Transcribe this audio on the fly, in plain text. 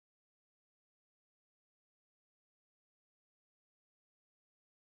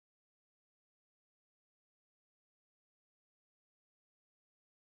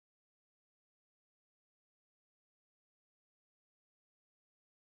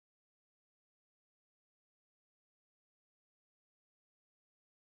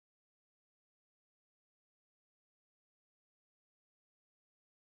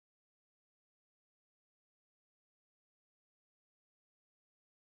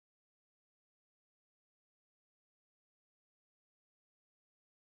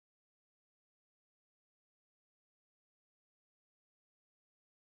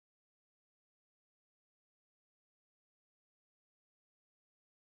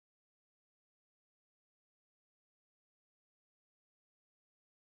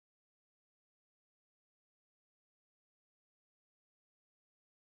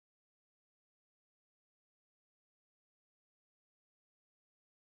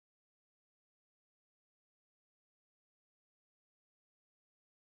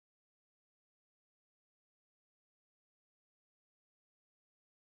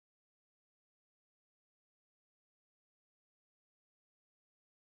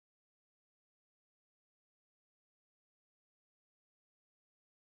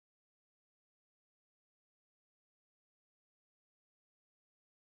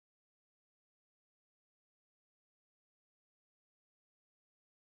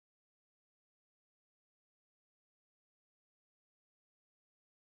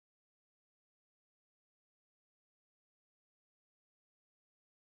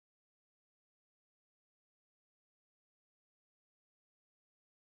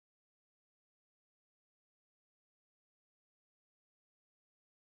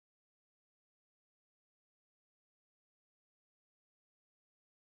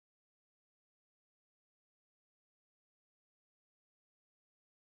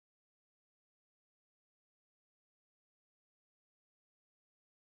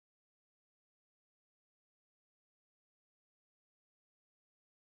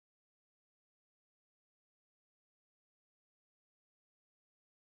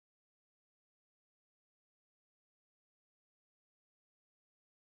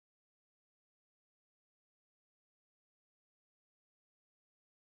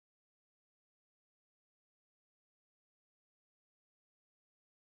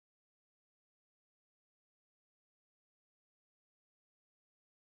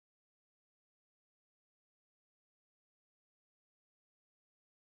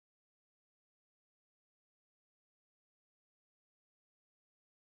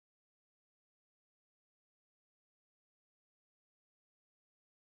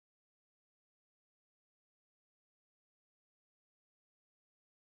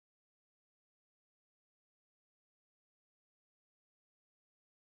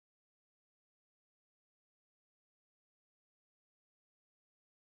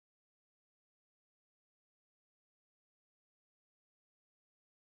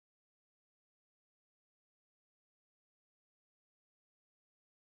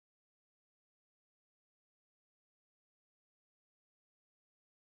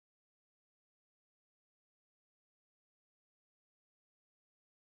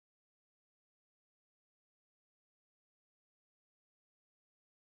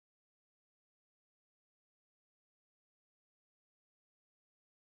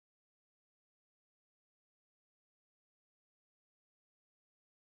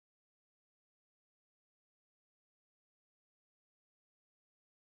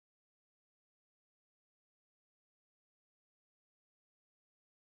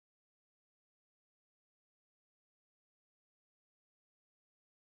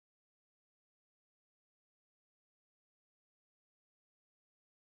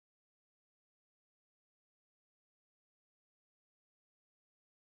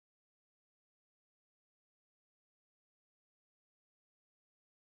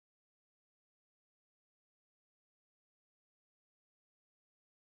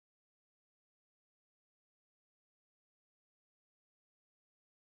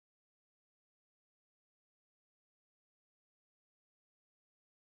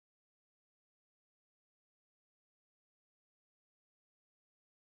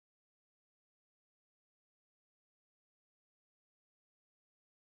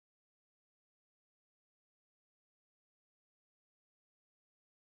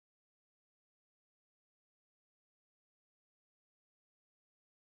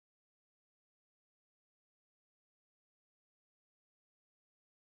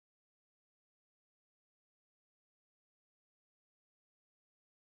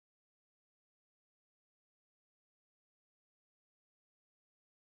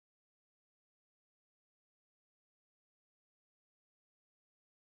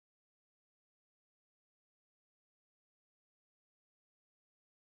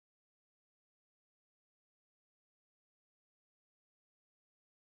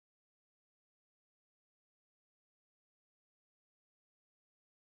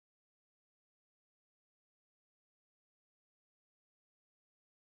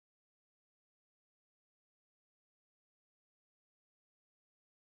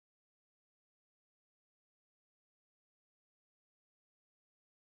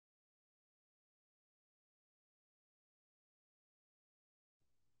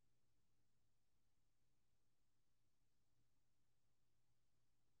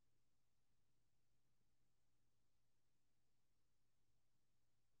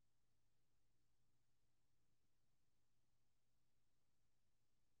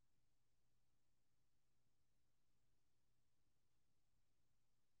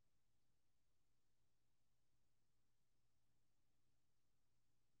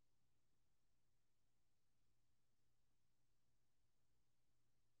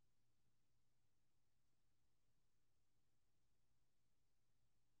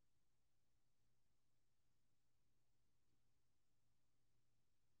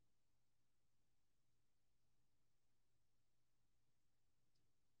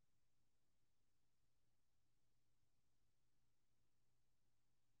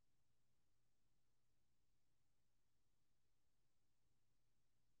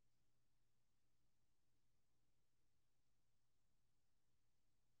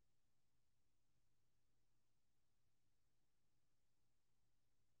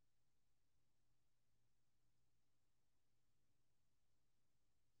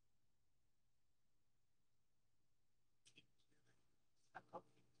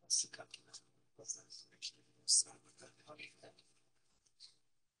Okay,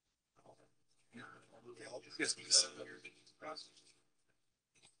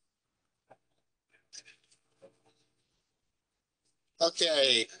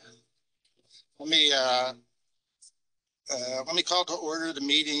 let me call to order the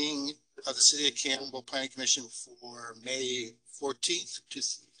meeting of the City of Campbell Planning Commission for May 14th,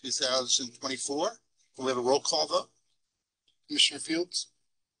 2024. We have a roll call vote. Commissioner Fields,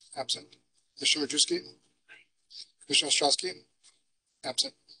 absent. Commissioner Majewski, Commissioner Ostrowski,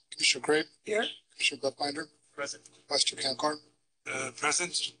 absent. Commissioner Craig, here. Commissioner Buckbinder, Present. Vice Chair Cancor,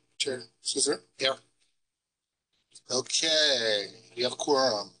 Present. Chair Scissor, Here. Okay, we have a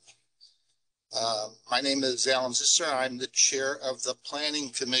quorum. My name is Alan Zisser. I'm the chair of the Planning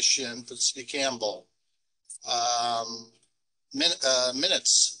Commission for the City of Campbell.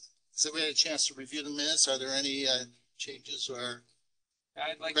 Minutes. So we had a chance to review the minutes. Are there any changes or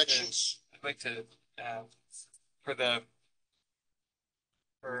corrections? I'd like to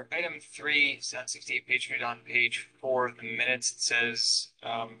for item 3, 68 page on page 4 of the minutes, it says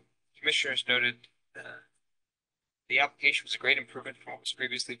commissioners noted the application was a great improvement from what was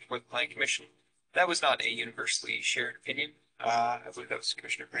previously before the Planning Commission. That was not a universally shared opinion. I believe that was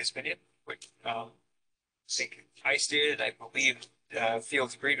Commissioner Gray's opinion, which I think I stated. I believe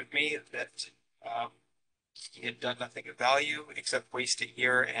Fields agreed with me that he had done nothing of value except waste a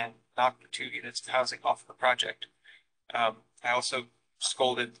year and knock 2 units of housing off the project. I also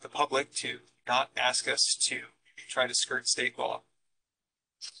scolded the public to not ask us to try to skirt state law.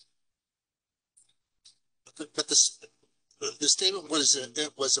 But the statement was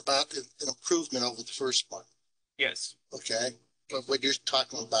it was about an improvement over the first one. Yes. Okay, but what you're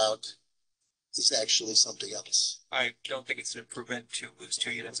talking about is actually something else. I don't think it's an improvement to lose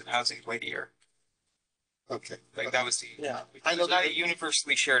 2 units of housing in a year. Okay. Like that was the I know not a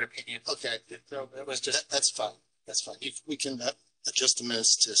universally shared opinion. Okay, So it was just that's fine. That's fine. We can adjust the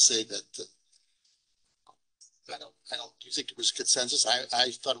minutes to say that. I don't. Do you think there was consensus?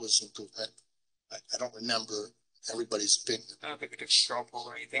 I thought it was an improvement. I don't remember everybody's opinion. I don't think we took a straw poll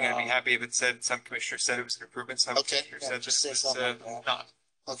or anything. I'd be happy if it said some commissioner said it was an improvement. Some commissioner said just this say was something like that. not.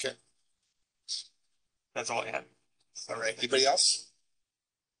 Okay. That's all I had. All right. Anybody else?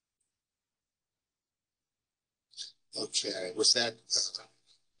 Okay. Was that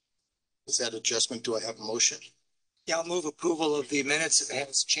adjustment? Do I have a motion? Yeah, I'll move approval of the minutes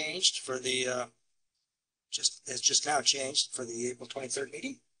as changed for the just now changed for the April 23rd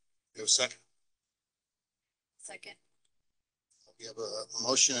meeting. You have a second? Second. We have a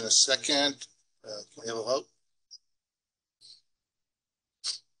motion and a second. Can we have a vote?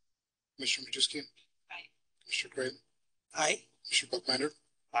 Commissioner Majewski. Aye. Commissioner Craig. Aye. Commissioner Buckbinder.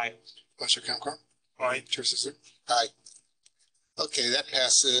 Aye. Vice Chair Cancor. Aye. Chair Scissor. Aye. Okay, that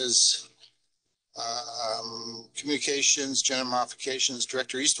passes. Communications, general modifications.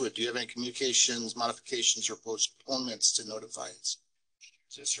 Director Eastwood, do you have any communications, modifications, or postponements to notify us?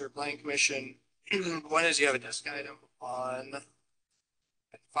 Just for Planning Commission, one is you have a desk item on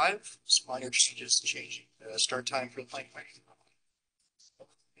 5. Supplying your procedures changing the start time for the Planning Commission.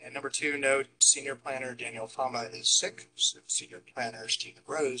 And number 2, note Senior Planner Daniel Fama is sick, so Senior Planner Stephen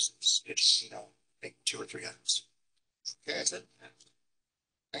Rose is I think 2 or 3 items. Okay, That's it.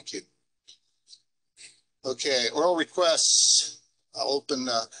 thank you. Okay, oral requests. I'll open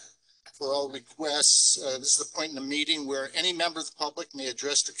for oral requests. This is the point in the meeting where any member of the public may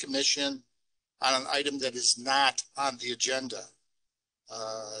address the commission on an item that is not on the agenda.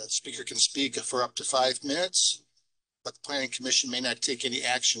 Speaker can speak for up to 5 minutes, but the Planning Commission may not take any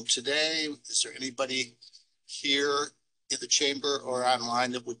action today. Is there anybody here in the chamber or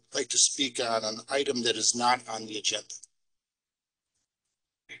online that would like to speak on an item that is not on the agenda?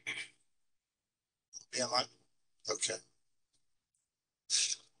 Online? Okay.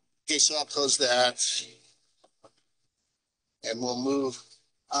 Okay, so I'll close that. And we'll move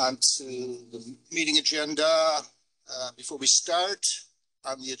on to the meeting agenda. Before we start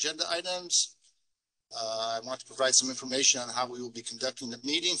on the agenda items, I want to provide some information on how we will be conducting the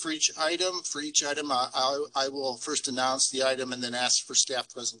meeting for each item. For each item, I will first announce the item and then ask for staff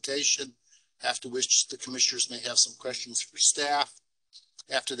presentation, after which the commissioners may have some questions for staff.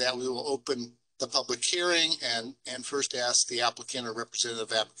 After that, we will open the public hearing and first ask the applicant or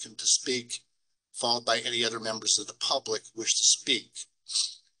representative applicant to speak, followed by any other members of the public who wish to speak.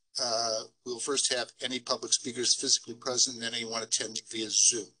 We will first have any public speakers physically present and anyone attending via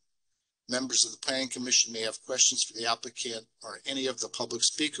Zoom. Members of the Planning Commission may have questions for the applicant or any of the public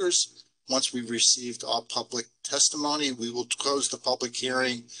speakers. Once we've received all public testimony, we will close the public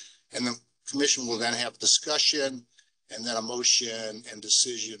hearing and the commission will then have discussion. and then a motion and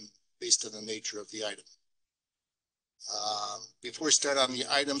decision based on the nature of the item. Before we start on the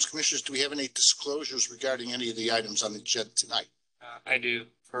items, commissioners, do we have any disclosures regarding any of the items on the agenda tonight? I do.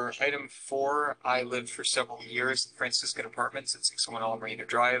 For item 4, I lived for several years in Franciscan Apartments at 610 Marina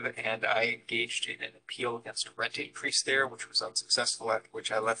Drive, and I engaged in an appeal against a rent increase there, which was unsuccessful, after which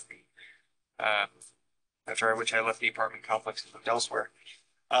I left the apartment complex and moved elsewhere.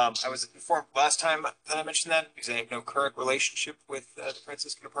 I was informed last time that I mentioned that because I have no current relationship with the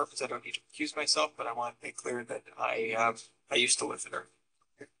Franciscan Apartments. I don't need to accuse myself, but I want to make clear that I used to live there,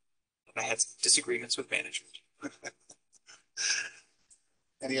 and I had some disagreements with management.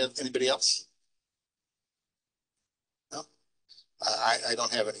 Anybody else? No, I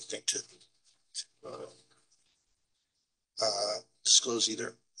don't have anything to disclose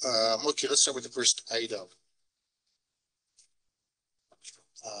either. Okay, let's start with the first item.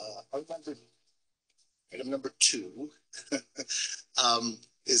 Item number 2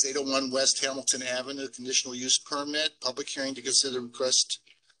 is 801 West Hamilton Avenue, conditional use permit, public hearing to consider request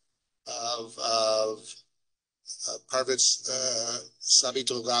of Parvitz Sabi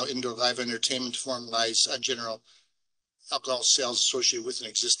to allow indoor live entertainment to formalize general alcohol sales associated with an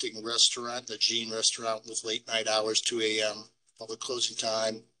existing restaurant, the Gene Restaurant, with late night hours, 2 a.m., public closing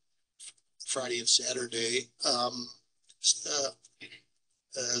time, Friday and Saturday.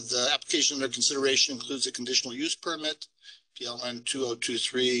 The application under consideration includes a conditional use permit, PLN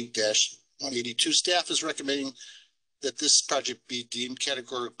 2023-182. Staff is recommending that this project be deemed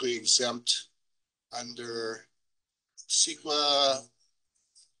categorically exempt under CEQA.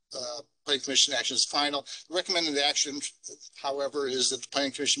 Planning Commission action is final. The recommended action, however, is that the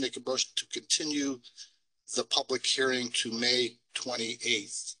Planning Commission make a motion to continue the public hearing to May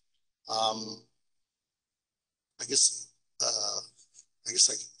 28th. I guess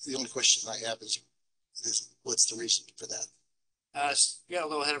the only question I have is what's the reason for that? We got a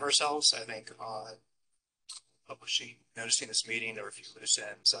little ahead of ourselves, I think, on publishing, noticing this meeting. There were a few loose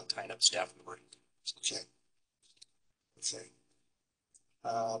ends on tying up staff report. Okay.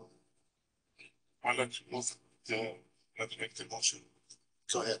 I'd like to move let's make the motion.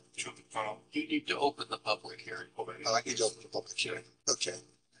 Go ahead. You need to open the public hearing. I need to open the public hearing. Okay.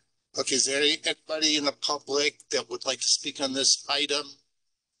 Okay, is there anybody in the public that would like to speak on this item?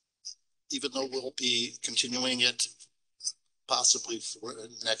 Even though we'll be continuing it possibly for the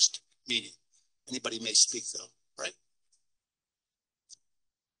next meeting. Anybody may speak though, right?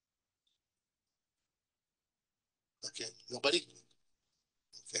 Okay, nobody?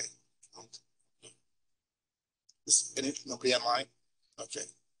 Okay. Nobody online? Okay.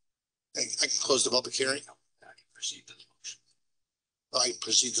 I can close the public hearing. I can proceed to the motion. I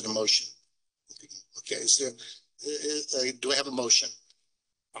proceed to the motion. Okay, so do I have a motion?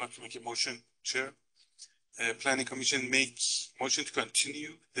 I'd like to make a motion, Chair. Planning Commission makes motion to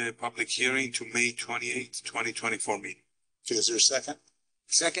continue the public hearing to May 28th, 2024 meeting. Okay, is there a second?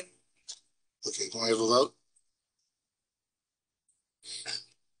 Second. Okay, can we have a vote?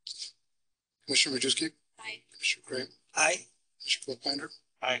 Commissioner Majewski? Aye. Commissioner Gray? Aye. Commissioner Binder?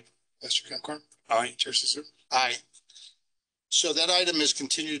 Aye. Mr. Capricorn? Aye. Chair Caesar? Aye. So that item is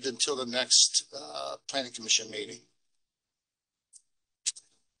continued until the next Planning Commission meeting.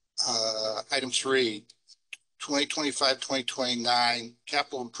 Item 3, 2025-2029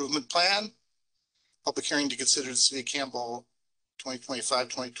 Capital Improvement Plan. Public hearing to consider the City of Campbell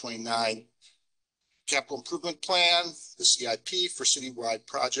 2025-2029 Capital Improvement Plan, the CIP for citywide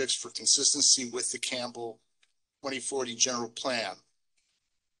projects for consistency with the Campbell 2040 General Plan.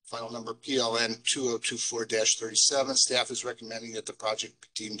 File number PLN 2024-37. Staff is recommending that the project be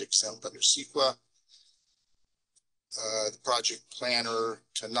deemed exempt under CEQA. The project planner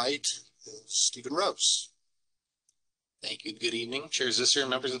tonight is Stephen Rose. Thank you. Good evening, Chair Zisser and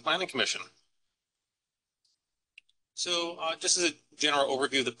members of the Planning Commission. So just as a general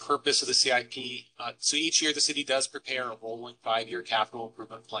overview of the purpose of the CIP, so each year the city does prepare a rolling 5-year capital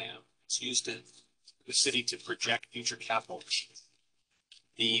improvement plan. It's used to the city to project future capital.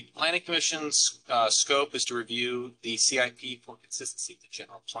 The Planning Commission's scope is to review the CIP for consistency of the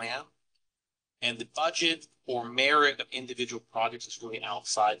general plan, and the budget or merit of individual projects is really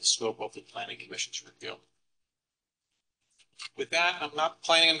outside the scope of the Planning Commission's review. With that, I'm not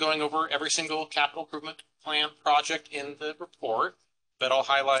planning on going over every single capital improvement plan project in the report, but I'll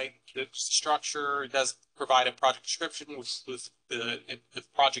highlight the structure. It does provide a project description with the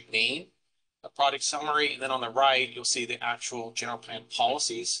project name, a project summary, and then on the right, you'll see the actual general plan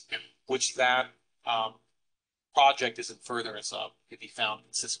policies, which that project is in furtherance of, could be found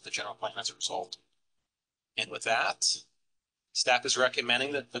consistent with the general plan as a result. And with that, Staff is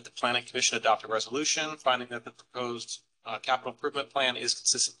recommending that the planning commission adopt a resolution finding that the proposed capital improvement plan is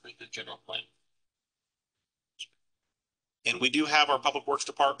consistent with the general plan. And we do have our public works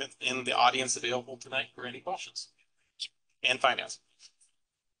department in the audience available tonight for any questions. And finance.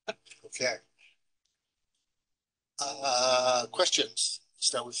 Okay. Questions?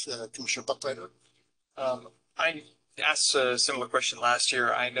 Start with Commissioner Buckleiter. I asked a similar question last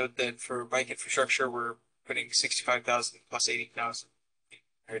year. I note that for bike infrastructure, we're putting 65,000 plus 80,000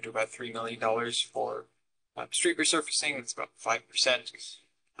 compared to about $3 million for street resurfacing. That's about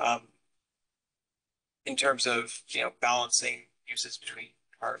 5%. In terms of, balancing uses between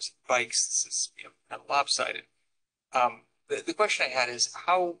cars and bikes, this is, kind of lopsided. The question I had is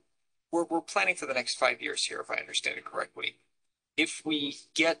how we're planning for the next 5 years here, if I understand it correctly. If we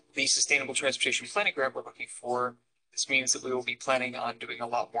get the Sustainable Transportation Planning Grant we're looking for, this means that we will be planning on doing a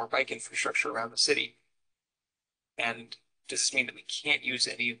lot more bike infrastructure around the city. And does this mean that we can't use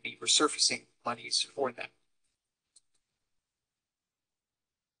any of the resurfacing monies for that?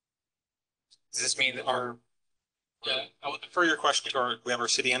 Does this mean that our... For your question, we have our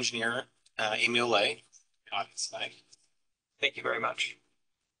city engineer, Amy Olay. Thank you very much.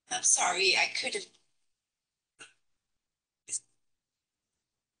 I'm sorry, I couldn't.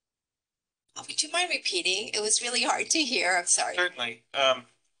 Would you mind repeating? It was really hard to hear. I'm sorry. Certainly.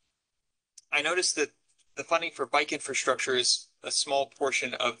 I noticed that the funding for bike infrastructure is a small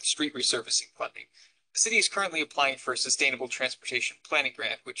portion of the street resurfacing funding. The city is currently applying for a Sustainable Transportation Planning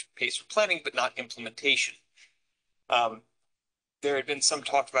Grant, which pays for planning but not implementation. There had been some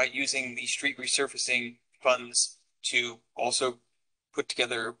talk about using the street resurfacing funds to also put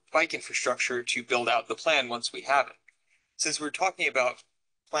together bike infrastructure to build out the plan once we have it. Since we're talking about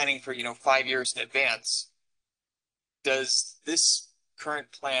planning for, 5 years in advance, does this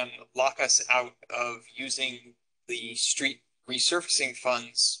current plan lock us out of using the street resurfacing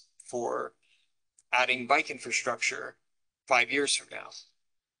funds for adding bike infrastructure 5 years from now?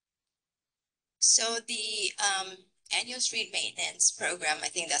 So the annual street maintenance program, I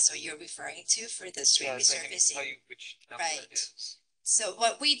think that's what you're referring to for the street resurfacing. Tell you which number Right. it is. So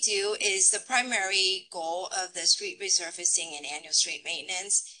what we do is the primary goal of the street resurfacing and annual street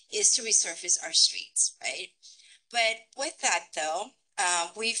maintenance is to resurface our streets, right? But with that though,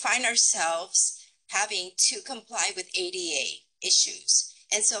 we find ourselves having to comply with ADA issues.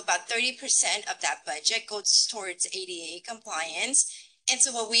 And so about 30% of that budget goes towards ADA compliance. And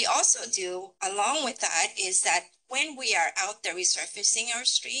so what we also do along with that is that when we are out there resurfacing our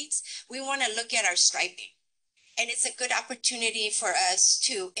streets, we want to look at our striping. And it's a good opportunity for us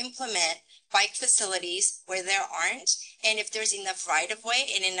to implement bike facilities where there aren't. And if there's enough right of way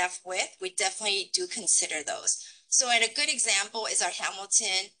and enough width, we definitely do consider those. So and a good example is our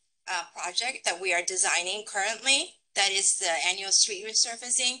Hamilton project that we are designing currently. That is the annual street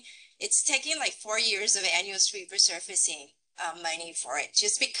resurfacing. It's taking like 4 years of annual street resurfacing money for it,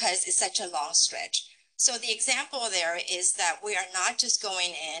 just because it's such a long stretch. So the example there is that we are not just going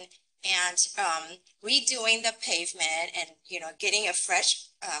in and redoing the pavement and, getting a fresh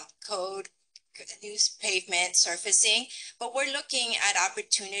new pavement surfacing, but we're looking at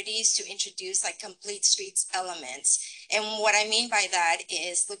opportunities to introduce like complete streets elements. And what I mean by that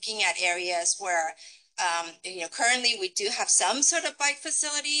is looking at areas where currently we do have some sort of bike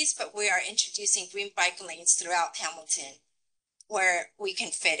facilities, but we are introducing green bike lanes throughout Hamilton where we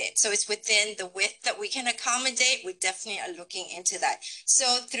can fit it. So it's within the width that we can accommodate. We definitely are looking into that.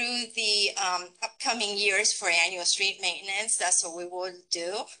 So through the upcoming years for annual street maintenance, that's what we will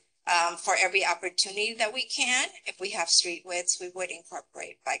do for every opportunity that we can. If we have street widths, we would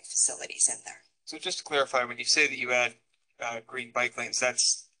incorporate bike facilities in there. So just to clarify, when you say that you add green bike lanes,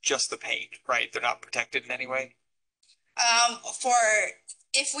 that's just the paint, right? They're not protected in any way?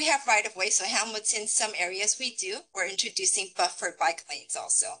 If we have right of way, so Hamilton, some areas we do, we're introducing buffered bike lanes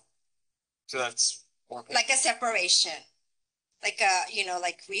also. So that's more paint. Like a separation, like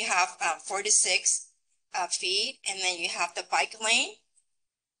like we have 4 to 6 feet, and then you have the bike lane.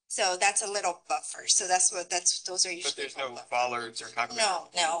 So that's a little buffer. So those are usually. But there's no bollards or concrete.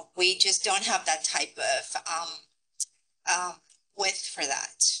 No, we just don't have that type of width for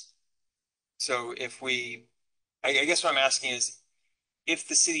that. So if I guess what I'm asking is, if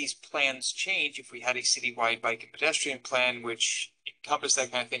the city's plans change, if we had a citywide bike and pedestrian plan, which encompass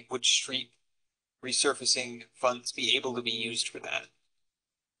that kind of thing, would street resurfacing funds be able to be used for that?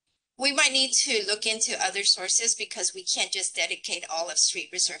 We might need to look into other sources because we can't just dedicate all of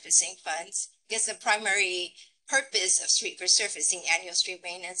street resurfacing funds, because the primary purpose of street resurfacing, annual street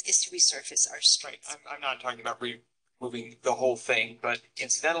maintenance, is to resurface our streets. Right. I'm not talking about moving the whole thing, but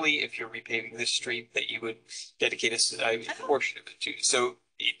incidentally, if you're repaving this street, that you would dedicate a portion of it to. So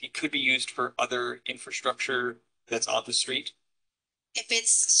it could be used for other infrastructure that's on the street, If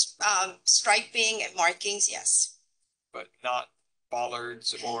it's striping and markings, yes. but not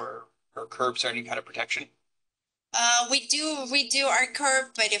bollards or curbs or any kind of protection. We do redo our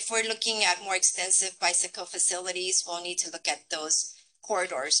curb, but if we're looking at more extensive bicycle facilities, we'll need to look at those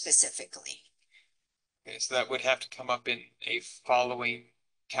corridors specifically. Okay, so that would have to come up in a following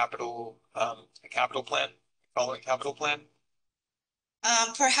capital plan, following capital plan.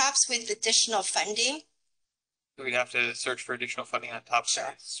 Perhaps with additional funding. We'd have to search for additional funding on top of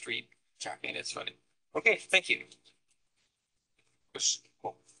the street. Sure. Maintenance funding. Okay, thank you.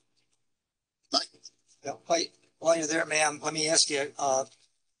 Cool. Yeah, while you're there, ma'am, let me ask you,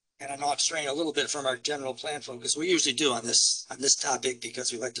 and I know I'm straying a little bit from our general plan focus. We usually do on this topic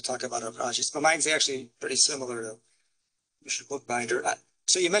because we like to talk about our projects, but mine's actually pretty similar to Mr. Bookbinder.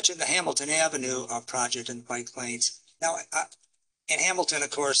 So you mentioned the Hamilton Avenue project and bike lanes. Now, in Hamilton,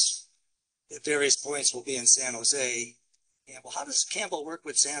 of course, at various points will be in San Jose. Campbell, how does Campbell work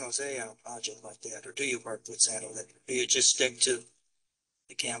with San Jose on a project like that? Or do you work with San Jose? Do you just stick to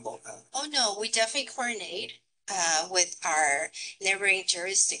the Campbell? Oh, no, we definitely coordinate with our neighboring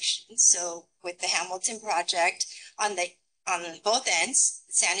jurisdictions. So with the Hamilton project on both ends,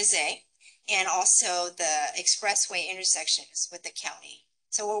 San Jose, and also the expressway intersections with the county.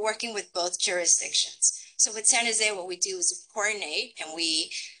 So we're working with both jurisdictions. So with San Jose, what we do is coordinate and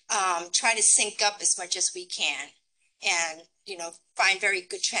we try to sync up as much as we can and, find very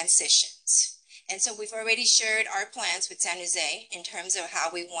good transitions. And so we've already shared our plans with San Jose in terms of how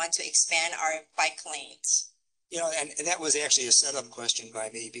we want to expand our bike lanes. And that was actually a setup question by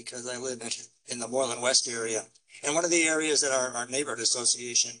me because I live in the Moreland West area. And one of the areas that our neighborhood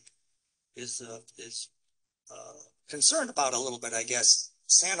association is concerned about a little bit, I guess.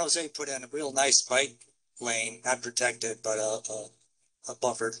 San Jose put in a real nice bike lane, not protected, but a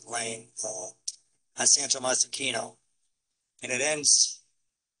buffered lane on San Tomas Aquino. And it ends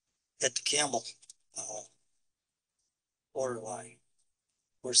at the Campbell borderline,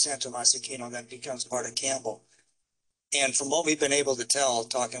 where San Tomas Aquino then becomes part of Campbell. And from what we've been able to tell,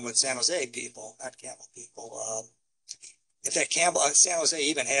 talking with San Jose people, not Campbell people, if that San Jose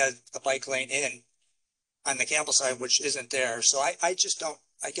even had a bike lane in on the Campbell side, which isn't there. So I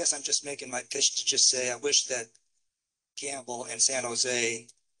guess I'm just making my pitch to just say I wish that Campbell and San Jose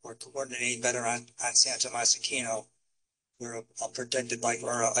were coordinating better on San Tomas Aquino, where a protected bike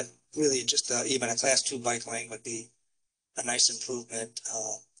or really just even a class 2 bike lane would be a nice improvement.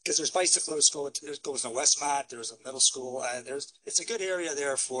 Because there's bicyclists goes to Westmont, there's a middle school, it's a good area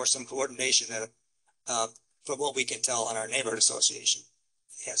there for some coordination that, from what we can tell on our neighborhood association,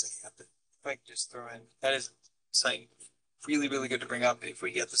 it hasn't happened. If I could just throw in, that is something really, really good to bring up. If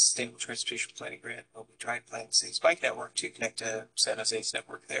we get the Sustainable Transportation Planning Grant, we'll be trying to plan the city's bike network to connect to San Jose's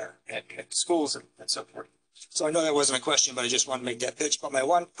network there and connect to schools and so forth. So I know that wasn't a question, but I just want to make that pitch. But my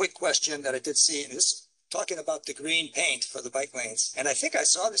one quick question that I did see is talking about the green paint for the bike lanes. And I think I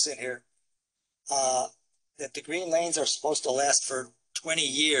saw this in here, that the green lanes are supposed to last for 20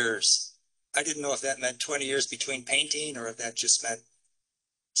 years. I didn't know if that meant 20 years between painting or if that just meant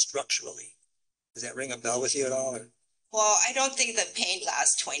structurally. Does that ring a bell with you at all? Or? Well, I don't think the paint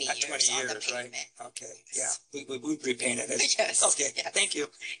lasts 20 Not years 20 on years, the pavement. right? Okay, yeah, we repainted it. Yes. Okay, Yes. Thank you.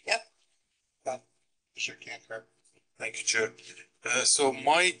 Yep. Sure, Cantor. Thank you, Chair. So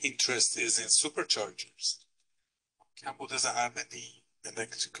my interest is in superchargers. Campbell doesn't have any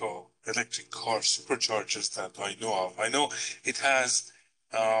electric car superchargers that I know of. I know it has,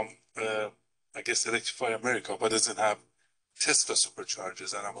 I guess, Electrify America, but doesn't have Tesla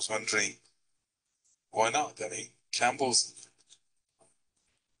superchargers. And I was wondering, why not? I mean, Campbell's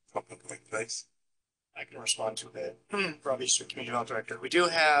public place. I can respond to it. Robbie, Community Development Director. We do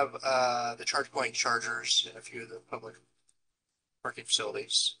have the ChargePoint chargers in a few of the public parking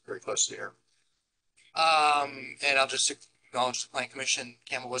facilities very close to here. And I'll just acknowledge the Plan Commission.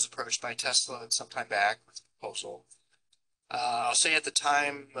 Campbell was approached by Tesla some time back with a proposal. I'll say at the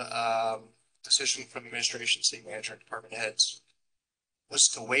time, decision from the administration, city manager, and department heads was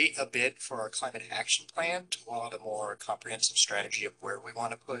to wait a bit for our climate action plan to roll out a more comprehensive strategy of where we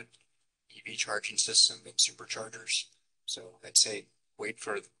want to put EV charging system and superchargers. So I'd say wait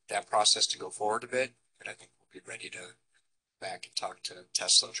for that process to go forward a bit, and I think we'll be ready to back and talk to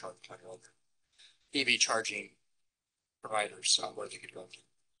Tesla, ChargePoint, or other EV charging providers on where they could go.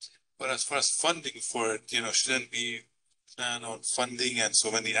 But as far as funding for it, shouldn't we plan on funding, and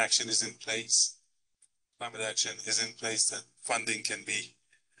so when the action is in place, climate action is in place, that funding can be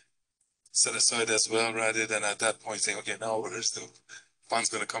set aside as well, rather than at that point saying, okay, now where's the funds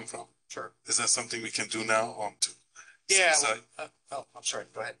gonna come from? Sure. Is that something we can do now to Yeah. set aside? Oh, I'm sorry.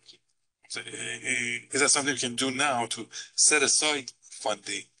 Go ahead. So, is that something we can do now to set aside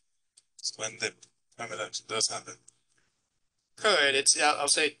funding when the climate action does happen? Good. I'll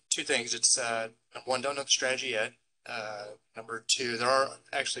say two things. It's, number one, don't know the strategy yet. Number two, there are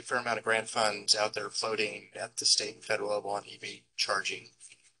actually a fair amount of grant funds out there floating at the state and federal level on EV charging.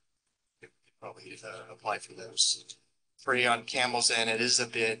 You probably apply for those. Three, on Campbell's End, it is a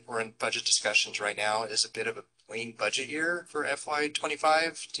bit, we're in budget discussions right now. It is a bit of a lean budget year for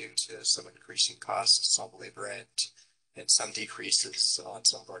FY25 due to some increasing costs on the labor end and some decreases on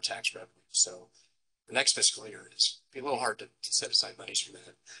some of our tax revenue. So the next fiscal year is be a little hard to set aside monies for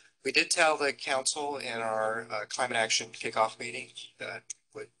that. We did tell the council in our climate action kickoff meeting that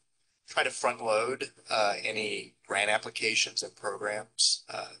would try to front load any grant applications and programs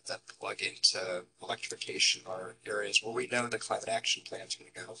that plug into electrification or areas where we know the climate action plan is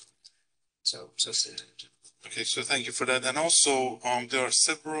going to go. So stay tuned. Okay, so thank you for that. And also, there are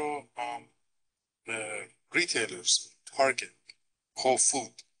several retailers, Target, Whole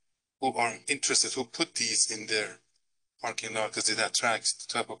Food, who are interested, who put these in their parking lot because it attracts the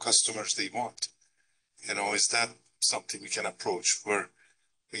type of customers they want. You know, is that something we can approach where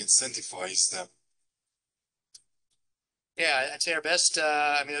we incentivize them? Yeah, I'd say our best,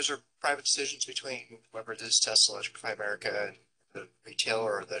 I mean, those are private decisions between whoever it is, Tesla, Electrify America, the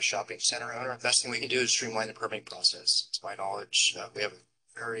retailer or the shopping center owner. The best thing we can do is streamline the permitting process. To my knowledge, we have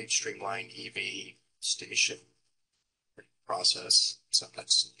a very streamlined EV station process. So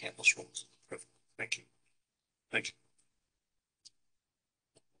that's Campbell's rules. Thank you. Thank you.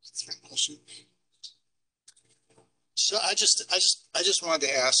 So I just wanted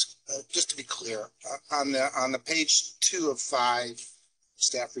to ask, just to be clear, on the page 2 of 5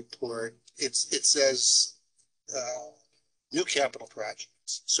 staff report, it says new capital projects.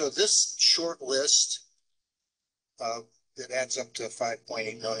 So this short list that adds up to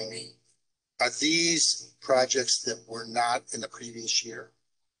 5.8 million, are these projects that were not in the previous year?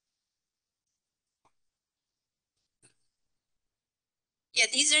 Yeah,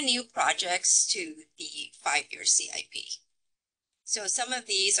 these are new projects to the 5-year CIP. So some of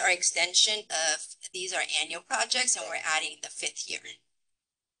these are extension of, these are annual projects and we're adding the 5th year.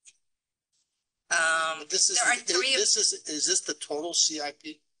 There are three. Is this the total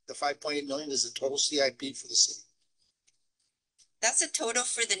CIP? The 5.8 million is the total CIP for the city? That's the total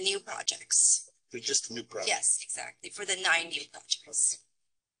for the new projects. For just the new projects? Yes, exactly, for the 9 new projects.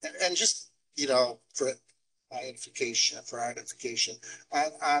 And just, you know, for identification,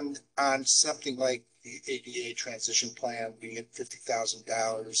 on something like the ADA transition plan, we had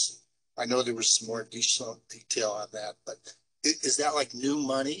 $50,000. I know there was some more detail on that, but is that like new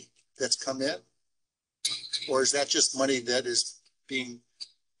money that's come in? Or is that just money that is being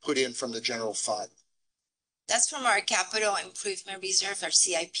put in from the general fund? That's from our capital improvement reserve, our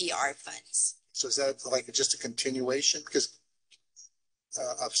CIPR funds. So is that like just a continuation because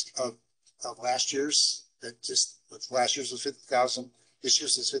of last year's? That just last year's was 50,000. This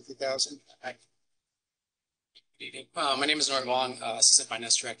year's is 50,000. Good evening. My name is Norm Wong, Assistant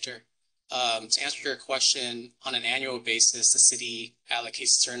Finance Director. To answer your question, on an annual basis, the city allocates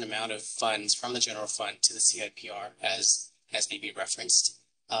a certain amount of funds from the general fund to the CIPR, as may be referenced.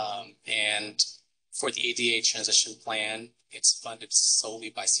 And for the ADA transition plan, it's funded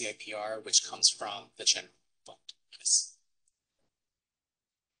solely by CIPR, which comes from the general fund. Yes.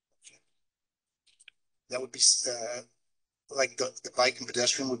 That would be like the bike and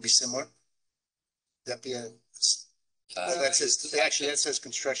pedestrian would be similar. That be a that says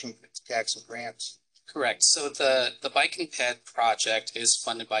construction tax and grants. Correct. So the bike and ped project is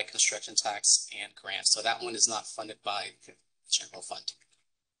funded by construction tax and grants. So that one is not funded by the general fund.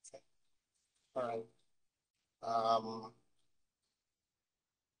 Okay. All right.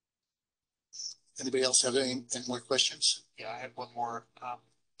 Anybody else have any more questions? Yeah, I have one more.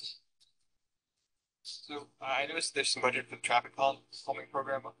 So I noticed there's some budget for the traffic calming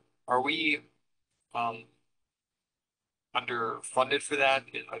program. Are we underfunded for that?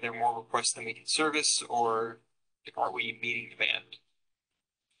 Are there more requests than we can service, or are we meeting demand?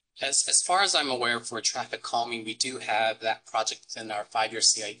 As far as I'm aware, for traffic calming, we do have that project within our 5-year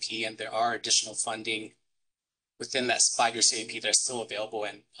CIP, and there are additional funding within that 5-year CIP that are still available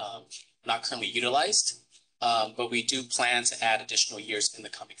and not currently utilized. But we do plan to add additional years in the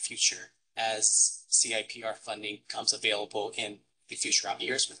coming future as CIPR funding becomes available in the future out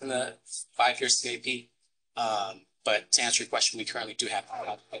years within the 5-year CIP. But to answer your question, we currently do have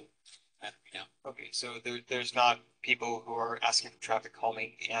that right now. Okay, so there's not people who are asking for traffic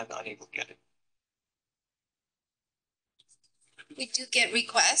calming and unable to get it. We do get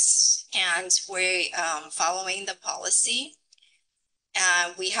requests and we're following the policy.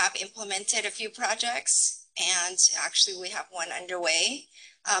 We have implemented a few projects and actually we have one underway.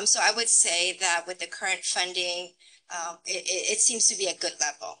 So I would say that with the current funding, it seems to be a good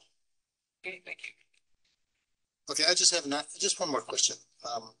level. Okay, thank you. Okay, I just have just one more question.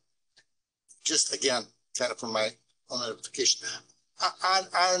 Just again, kind of for my own notification.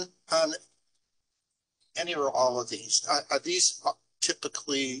 On any or all of these, are these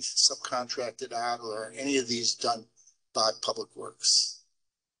typically subcontracted out, or are any of these done by Public Works?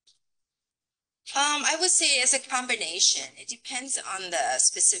 I would say it's a combination. It depends on the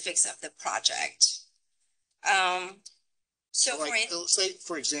specifics of the project. So like, say,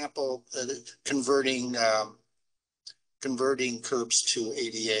 for example, converting curbs to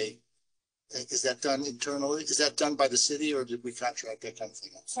ADA. Is that done internally? Is that done by the city, or did we contract that kind of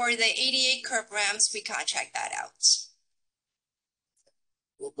thing out? For the ADA curb ramps, we contract that out.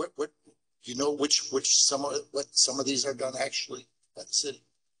 What do you know what some of these are done actually by the city?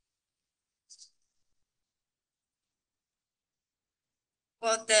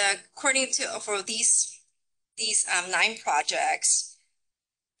 Well, according to for these 9 projects,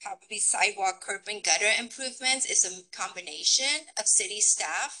 probably sidewalk, curb, and gutter improvements is a combination of city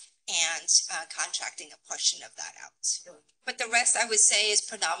staff and contracting a portion of that out. But the rest, I would say, is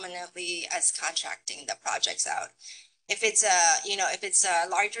predominantly as contracting the projects out. If it's a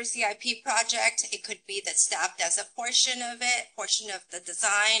larger CIP project, it could be that staff does a portion of the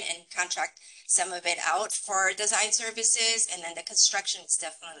design, and contract some of it out for design services, and then the construction is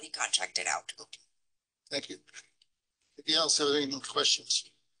definitely contracted out. Okay. Thank you. Anybody else have any questions?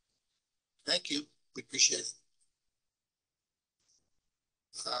 Thank you. We appreciate it.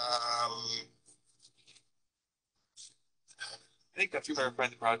 I think that's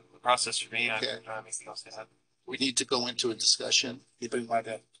clarified the process for me. Okay. I don't have anything else to add. We need to go into a discussion. Anybody want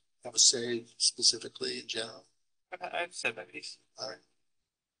to have a say specifically in general? I've said my piece. All right.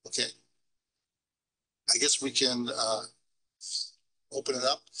 Okay. I guess we can open it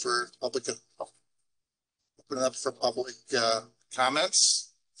up for public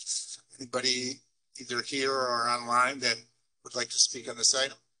comments. Anybody either here or online that would like to speak on this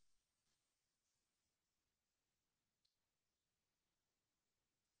item?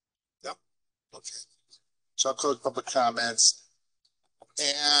 No? Okay. So I'll close public comments.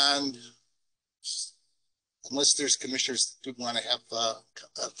 And unless there's commissioners who want to have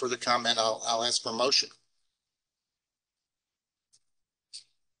further comment, I'll ask for a motion.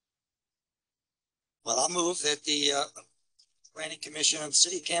 Well, I'll move that the Planning Commission of the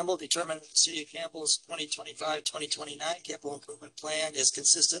City of Campbell determine the City of Campbell's 2025-2029 capital improvement plan is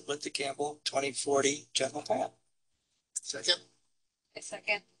consistent with the Campbell 2040 general plan. Second? A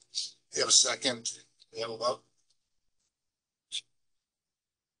second. You have a second? We have a vote?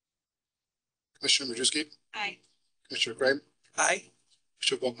 Commissioner Majewski, Aye. Commissioner Gray, Aye.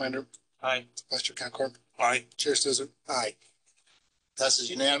 Commissioner Volkminder, Aye. Vice Chair Concord, Aye. Chair Stizzer. Aye. Passes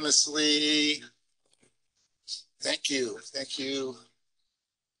unanimously. Thank you. Thank you,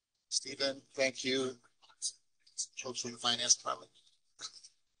 Stephen. Thank you, folks from the Finance Department.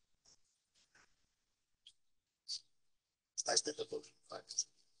 It's nice to have folks from the Finance.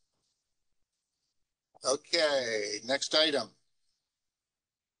 Okay, next item.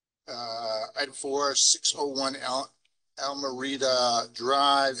 Item 4, 601 Almerita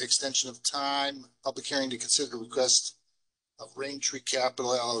Drive, extension of time, public hearing to consider request of Raintree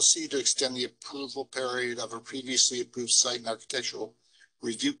Capital LLC to extend the approval period of a previously approved site and architectural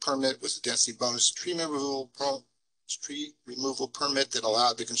review permit with a density bonus tree removal permit that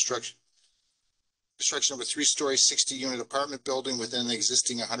allowed the construction of a 3-story, 60-unit apartment building within the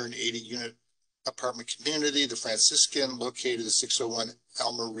existing 180-unit apartment community, the Franciscan, located at 601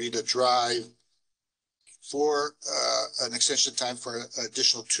 Almerita Drive, for an extension time for an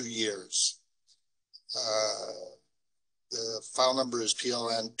additional 2 years. The file number is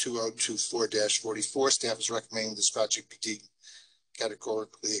PLN 2024-44. Staff is recommending this project be deemed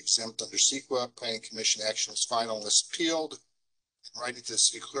categorically exempt under CEQA. Planning Commission action is final unless appealed. Writing to the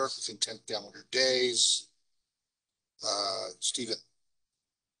city clerk within 10 calendar days. Stephen.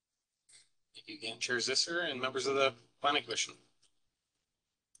 Thank you again, Chair Zisser and members of the Planning Commission.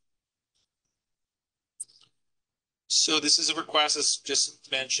 So this is a request, as just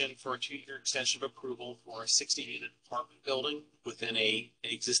mentioned, for a 2-year extension of approval for a 60-unit apartment building within an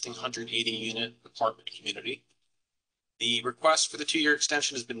existing 180-unit apartment community. The request for the 2-year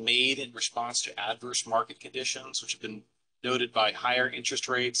extension has been made in response to adverse market conditions, which have been noted by higher interest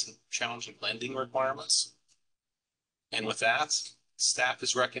rates and challenging lending requirements. And with that, staff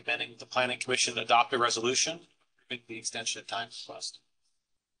is recommending the planning commission adopt a resolution approving the extension of time request.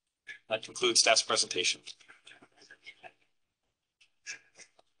 That concludes staff's presentation.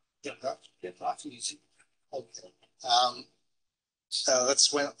 Okay.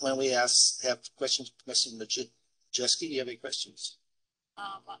 That's when we have questions, Mr. Majeski, do you have any questions?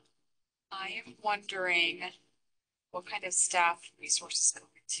 I am wondering what kind of staff resources go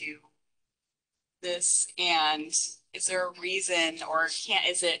into this, and is there a reason, or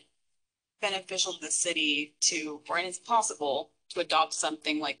is it beneficial to the city to, or is it possible to adopt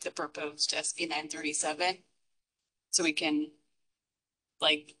something like the proposed SB 937? So we can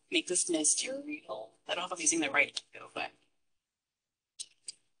like make this ministerial. I don't know if I'm using the right term, but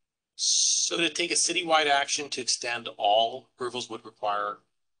So to take a citywide action to extend all approvals would require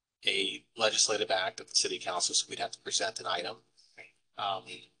a legislative act of the city council, so we'd have to present an item.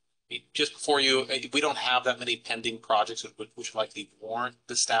 Just before you, we don't have that many pending projects which likely warrant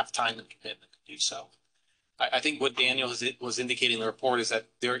the staff time and commitment to do so. I think what Daniel was indicating in the report is that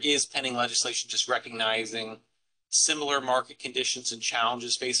there is pending legislation just recognizing similar market conditions and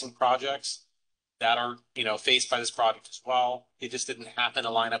challenges facing projects that are, faced by this project as well. It just didn't happen to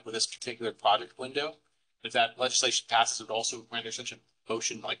line up with this particular project window. If that legislation passes, it would also render such a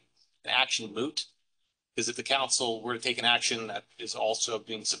motion like an action moot. Because if the council were to take an action that is also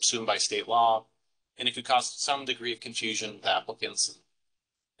being subsumed by state law, and it could cause some degree of confusion to applicants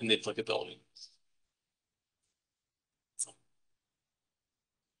and the applicability.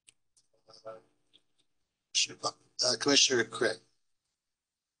 Commissioner Craig.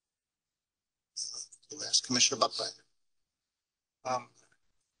 Commissioner Buckland.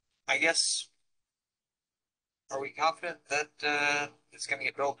 I guess, are we confident that it's going to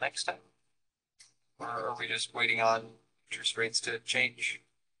get built next time? Or are we just waiting on interest rates to change?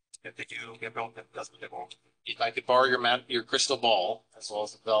 If they do get built, if it doesn't, it won't. If I could borrow your crystal ball as well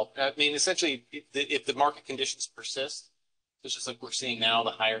as the belt. I mean, essentially, if the market conditions persist, it's just like we're seeing now,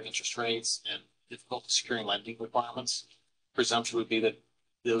 the higher interest rates and difficult securing lending requirements, presumption would be that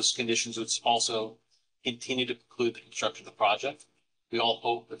those conditions would also continue to preclude the construction of the project. We all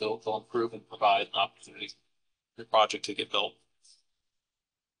hope that they'll improve and provide an opportunity for the project to get built.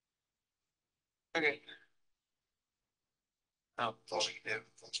 Okay. Oh, that's all we can do.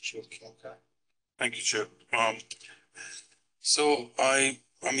 Thank you, Chair. So I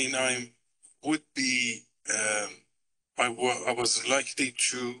would be, I was likely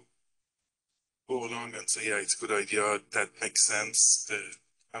to go along and say, yeah, it's a good idea. That makes sense. The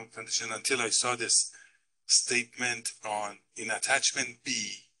condition until I saw this statement in attachment B,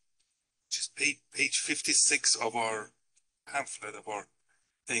 which is page 56 of our pamphlet of our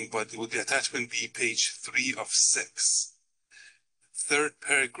thing, but it would be attachment B, page 3 of 6. Third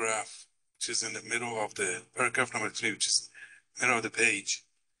paragraph, which is in the middle of the paragraph number 3, which is middle of the page.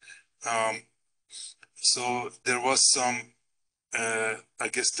 So there was some, I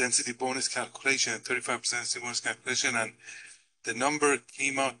guess, density bonus calculation, 35% density bonus calculation, and the number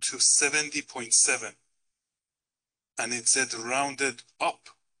came out to 70.7. And it said rounded up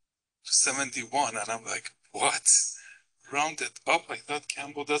to 71. And I'm like, what? Rounded up? I thought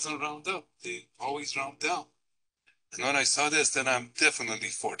Campbell doesn't round up. They always round down. And when I saw this, then I'm definitely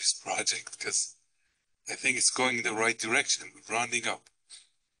for this project because I think it's going in the right direction with rounding up.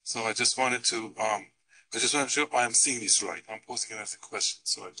 So I just wanted to, make sure I'm seeing this right. I'm posting it as a question,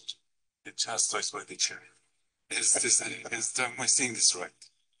 so I get chastised by the chair. Am I seeing this right?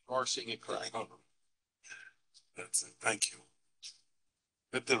 You are seeing it correct. Oh, that's it. Thank you.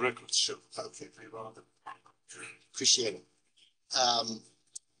 Let the record show. Okay, appreciate it.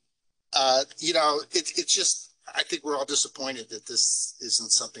 It's just, I think we're all disappointed that this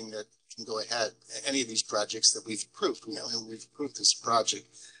isn't something that can go ahead. Any of these projects that we've approved, we've approved this project,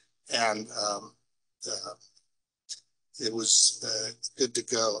 and it was good to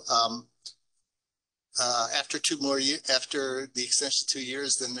go. After after the extension of 2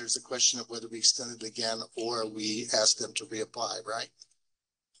 years, then there's a question of whether we extend it again or we ask them to reapply, right?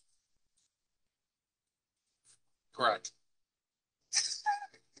 Correct.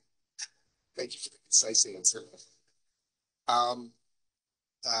 Thank you for the concise answer.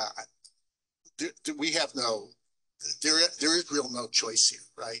 We have there is real no choice here,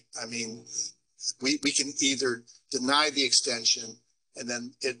 right? I mean, we can either deny the extension and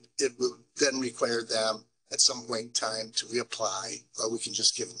then it will then require them at some point in time to reapply, or we can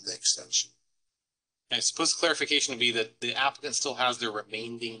just give them the extension. I suppose the clarification would be that the applicant still has their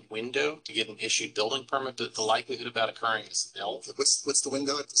remaining window to get an issued building permit, but the likelihood of that occurring is nil. What's the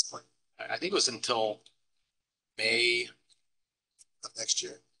window at this point? I think it was until May of next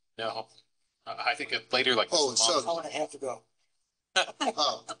year. No, I think later, like. Oh, this month. so- Hour and a half ago.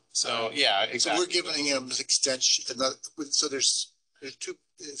 Oh, So, yeah, so exactly. we're giving him this extension, another, so there's two,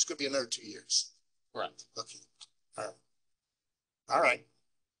 it's gonna be another 2 years. Correct. Okay. All right. All right.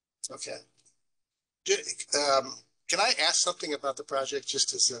 Okay. Can I ask something about the project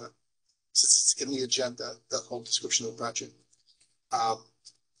just as a, since it's in the agenda, the whole description of the project?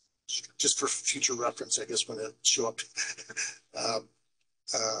 Just for future reference, I guess when it show up.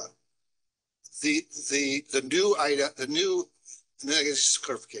 The new item, and then I guess it's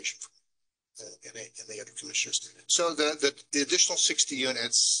clarification in the other commissioners. So the additional 60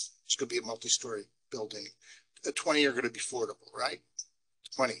 units, it's gonna be a multi-story building. The 20 are gonna be affordable, right?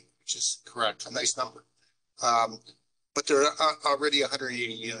 20, which is Correct. a nice number. But there are already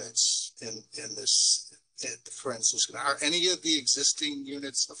 180 units in this, for instance. Are any of the existing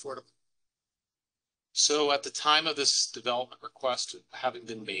units affordable? So at the time of this development request having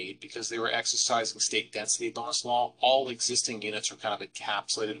been made, because they were exercising state density bonus law, all existing units are kind of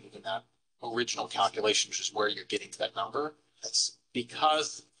encapsulated within that original calculation, which is where you're getting to that number. That's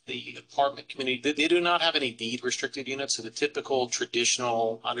because the apartment community, they do not have any deed restricted units. So the typical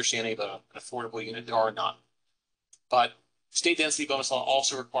traditional understanding of an affordable unit, there are none. But state density bonus law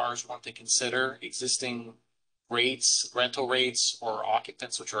also requires one to consider existing rates, rental rates, or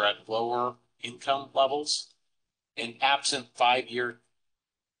occupants, which are at lower income levels. And absent 5-year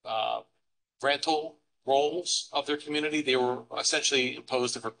rental rolls of their community, they were essentially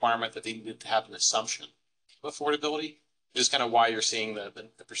imposed a requirement that they needed to have an assumption of affordability, which is kind of why you're seeing the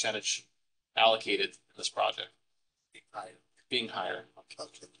percentage allocated in this project being higher.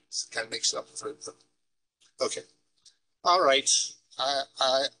 Okay, so kind of makes it up for the, okay. All right.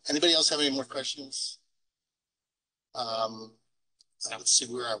 Anybody else have any more questions? Let's see,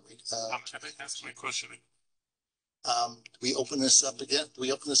 where are we? Can I ask my question? We open this up again? Do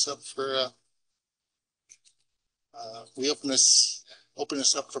we open this up for, we open this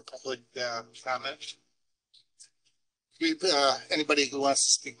up for public, comment? We, anybody who wants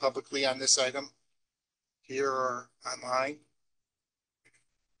to speak publicly on this item here or online?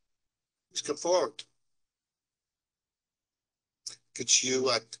 Please come forward. Could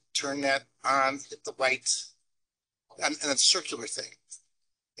you, turn that on, hit the white, and it's a circular thing.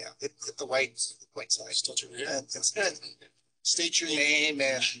 Yeah, hit the white side. And state your name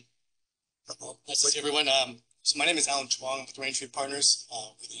and. Nice to see everyone. So my name is Alan Chuang with Raintree Partners.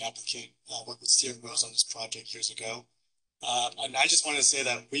 With the applicant, worked with Steven Rose on this project years ago. And I just wanted to say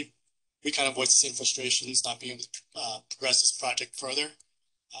that we kind of voiced the same frustrations not being able to progress this project further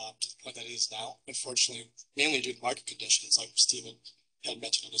to the point that it is now. Unfortunately, mainly due to market conditions, like Steven had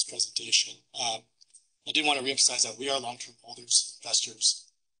mentioned in his presentation. I did want to reemphasize that we are long-term holders, investors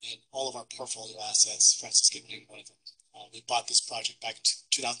in all of our portfolio assets, Francis being one of them. We bought this project back in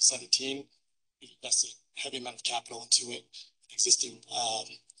 2017. We invested a heavy amount of capital into it, existing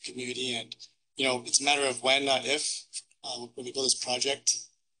community, and it's a matter of when, not if, when we build this project.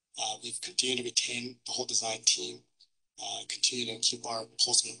 We've continued to retain the whole design team, continue to keep our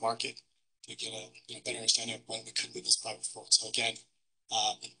pulse in the market to get a better understanding of when we could move this project forward. So again,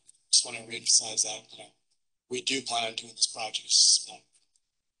 just want to reemphasize that we do plan on doing this project.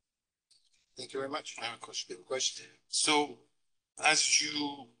 Thank you very much. I have a question. So as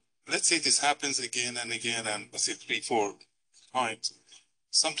you, let's say this happens again and again, and let's say 3-4 times,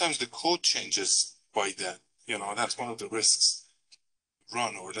 sometimes the code changes by then. That's one of the risks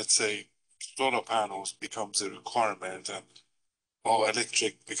run, or let's say solar panels becomes a requirement and or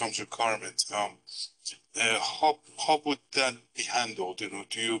electric becomes a requirement. How would that be handled? Do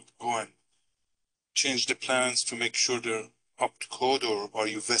you go and change the plans to make sure they're up to code, or are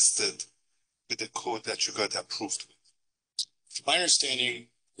you vested with the code that you got approved with? From my understanding,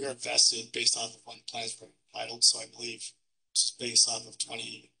 we are vested based off of when the plans were entitled. So I believe this is based off of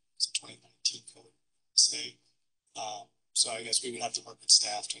 2019 code. Say, so I guess we would have to work with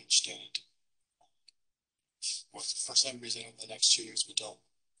staff to understand. For some reason, in the next 2 years, we don't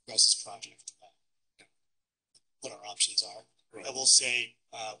progress this project. What our options are. Right. I will say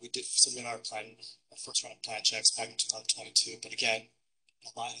we did submit our first round of plan checks back in 2022, but again,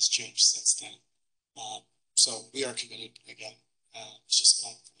 a lot has changed since then. So we are committed again. It's just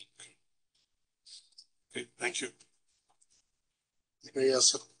not. Okay, thank you. Anybody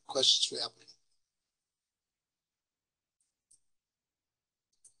else have questions for the applicant?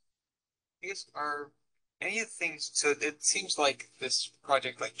 I guess are any of the things, so it seems like this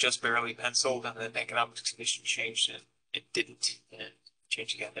project just barely penciled and then economic condition changed and it didn't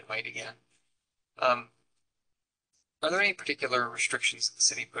change again, it might again. Are there any particular restrictions that the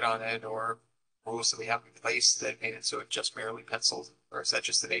city put on it or rules that we have in place that made it so it just barely penciled Or is that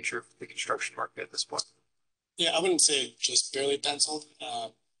just the nature of the construction market at this point? Yeah, I wouldn't say just barely penciled,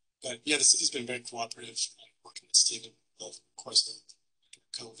 but yeah, the city's been very cooperative, working with Stephen, of course,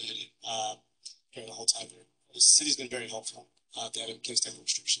 the COVID, during the whole time here. The city's been very helpful. They haven't placed any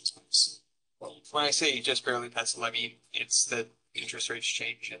restrictions on us. When I say just barely pencil, I mean it's that interest rates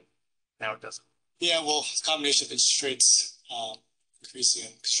change and now it doesn't. Yeah, well, it's a combination of interest rates, increasing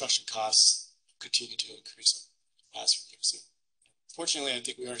and construction costs continue to increase as few years. Fortunately, I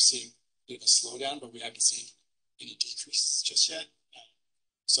think we are seeing a bit of a slowdown, but we haven't seen any decreases just yet.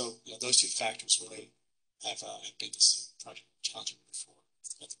 So, you know, those two factors really have made this project challenging before.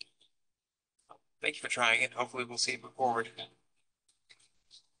 Thank you for trying it. Hopefully we'll see it move forward.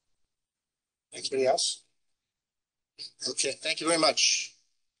 Anybody else? Okay, thank you very much.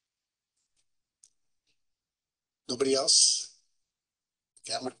 Nobody else?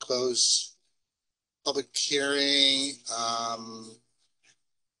 Okay, I'm gonna close public hearing.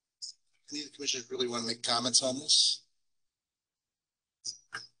 Any of the commissioners really want to make comments on this?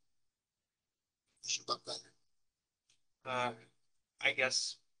 I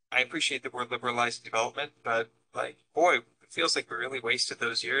guess I appreciate that we're liberalizing development, but like, boy, it feels like we really wasted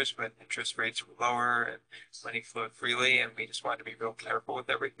those years when interest rates were lower and money flowed freely, and we just wanted to be real careful with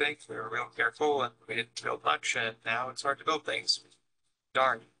everything. We were real careful, and we didn't build much, and now it's hard to build things.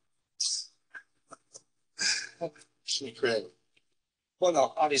 Darn. Craig. Well,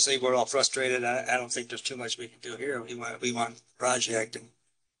 no, obviously we're all frustrated. I don't think there's too much we can do here. We want the project, and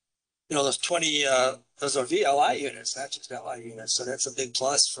you know, those those are VLI units, not just LI units. So that's a big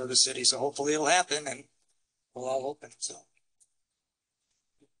plus for the city. So hopefully it'll happen and we'll all open. So.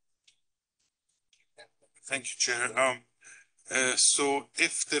 Thank you, Chair. So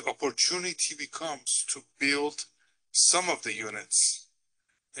if the opportunity becomes to build some of the units,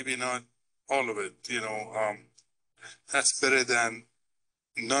 maybe not all of it, you know, that's better than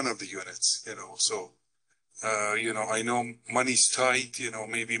none of the units, you know. So, you know, I know money's tight, you know,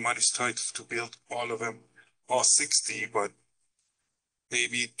 maybe money's tight to build all of them, all 60, but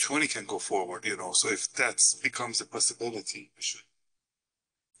maybe 20 can go forward, you know. So if that becomes a possibility, we should,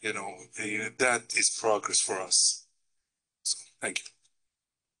 you know, that is progress for us. So, thank you.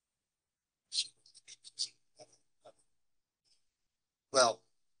 Well,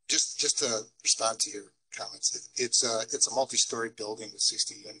 just to respond to your comments, it's a multi-story building with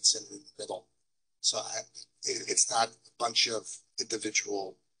 60 units in the middle. So it's not a bunch of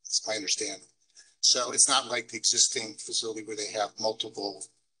individual, it's my understanding. So it's not like the existing facility where they have multiple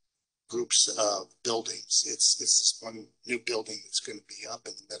groups of buildings. It's this one new building that's going to be up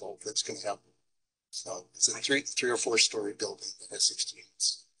in the middle that's going to have, so it's a three or four story building that has 60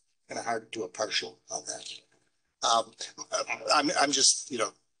 units. Kind of hard to do a partial on that. I'm just, you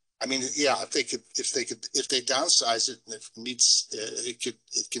know, I mean, yeah, if they downsize it and if it meets, it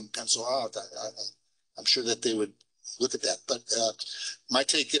can pencil out. I'm sure that they would look at that. But my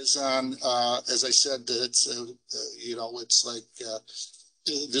take is on, as I said, it's you know, it's like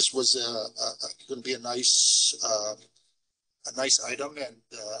this was going to be a nice item, and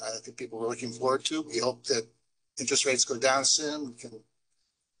I think people were looking forward to. We hope that interest rates go down soon. We can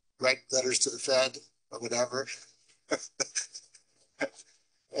write letters to the Fed or whatever.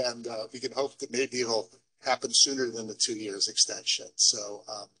 And we can hope that maybe it'll happen sooner than the 2 years extension. So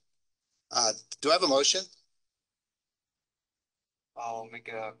do I have a motion? I'll make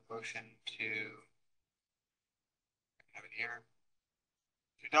a motion to have it here.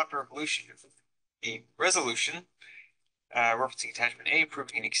 To adopt a resolution referencing attachment A,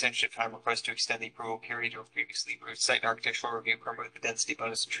 approving an extension of time request to extend the approval period of previously approved site and architectural review permit with the density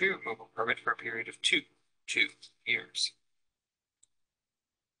bonus and tree removal permit for a period of 2 years.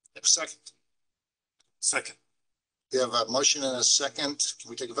 Second. Second. We have a motion and a second. Can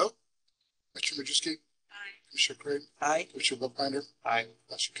we take a vote? Commissioner Majewski? Aye. Commissioner Craig? Aye. Commissioner Bookbinder? Aye.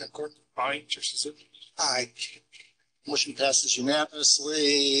 Commissioner Cancor? Aye. Chair Cizek? Aye. Motion passes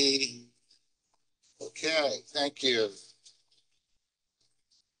unanimously. Okay, thank you.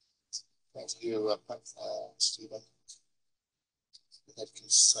 Thank you, Stephen. That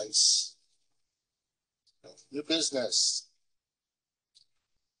concise. New business.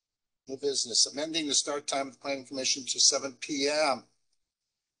 New business, amending the start time of the Planning Commission to 7 p.m.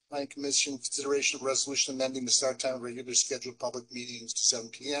 Planning Commission consideration of resolution amending the start time of regular scheduled public meetings to 7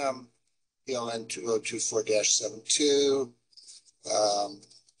 p.m. PLN 2024-72.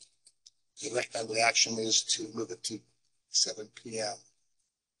 The recommended action is to move it to 7 p.m.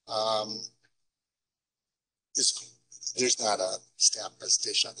 There's not a staff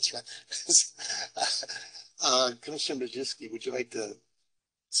presentation on this, right? Commissioner Majewski, would you like to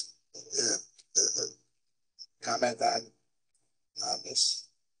comment on on this?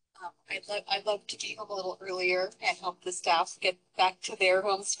 I'd love to be home a little earlier and help the staff get back to their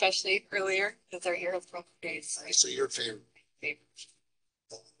homes, especially earlier, because they're here for days. So your favorite.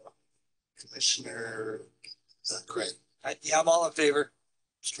 Commissioner Craig. Yeah, I'm all in favor.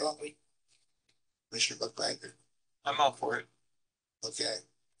 Strongly. Commissioner Buckbinder. I'm all for it. Okay.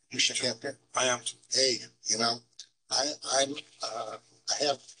 Commissioner Kemper. I am. Hey, you know, I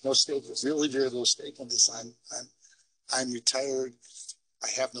have no stake, really very little stake in this. I'm retired. I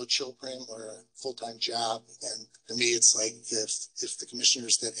have no children or a full-time job, and to me, it's like if the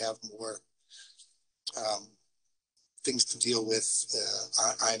commissioners that have more things to deal with,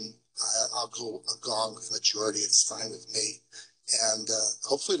 I'll go along with the majority. It's fine with me, and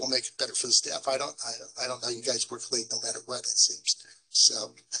hopefully, it'll make it better for the staff. I don't know. You guys work late no matter what, it seems.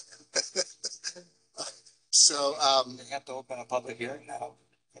 So, We have to open a public hearing now.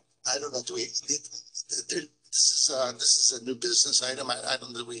 I don't know. This is a new business item. I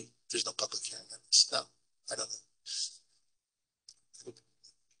don't know. There's no public hearing on this. No, I don't know.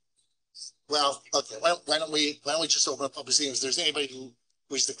 Well, okay. Why don't we just open up public hearing? If there's anybody who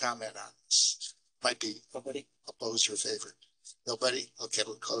wishes to comment on this, might be nobody opposed or favored. Nobody. Okay,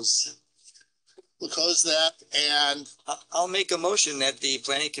 we'll close that, and I'll make a motion that the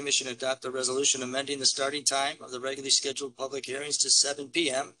planning commission adopt a resolution amending the starting time of the regularly scheduled public hearings to 7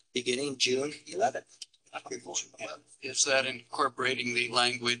 p.m. beginning June 11th. Is that incorporating the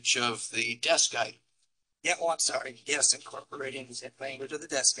language of the desk item? Yeah, I'm sorry. Yes, incorporating the language of the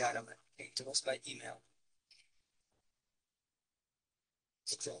desk item that came to us by email.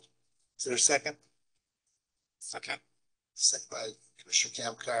 okay. Is there a second? Second. Second by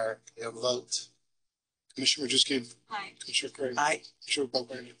Commissioner Kamkar. We have a vote. Commissioner Majewski, Hi. Commissioner Craig. Aye. Commissioner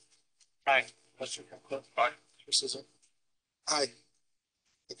Buckbinder. Aye. Commissioner Kemper. Aye. Commissioner Scissor. Aye.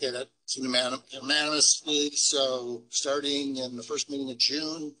 Okay, that's unanimously. So starting in the first meeting of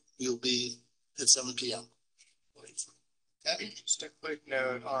June, you'll be at 7 p.m. Okay. Just a quick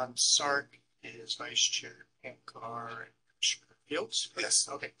note on SARC is Vice Chair Kamkar and Commissioner Fields. Yes.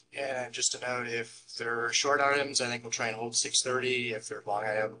 Okay, and just a note, if there are short items, I think we'll try and hold 6:30. If they're long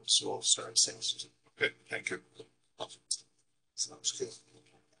items, we'll start at 6. Good. Thank you. Sounds good.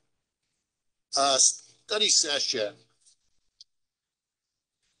 Study session.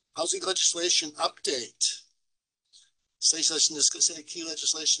 Housing legislation update. Study session discussing key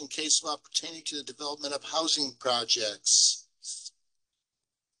legislation and case law pertaining to the development of housing projects.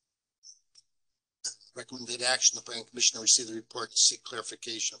 Recommended action, the planning commission will receive the report and seek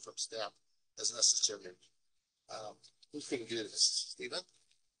clarification from staff as necessary. Who's going to do this? Stephen?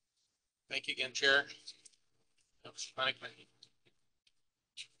 Thank you again, Chair.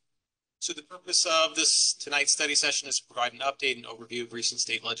 So the purpose of this tonight's study session is to provide an update and overview of recent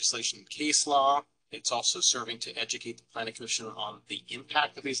state legislation and case law. It's also serving to educate the Planning Commission on the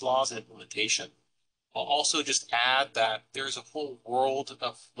impact of these laws and implementation. I'll also just add that there's a whole world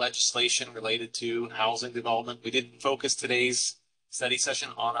of legislation related to housing development. We did focus today's study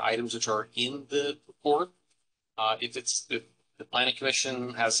session on items which are in the report. If the Planning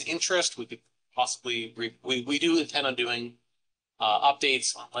Commission has interest, we could possibly, we do intend on doing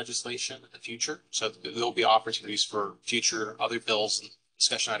updates on legislation in the future. So there'll be opportunities for future other bills and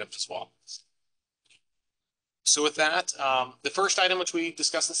discussion items as well. So with that, the first item which we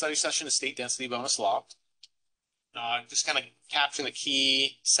discussed in the study session is state density bonus law. Just kind of capturing the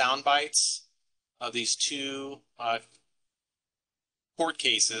key sound bites of these two court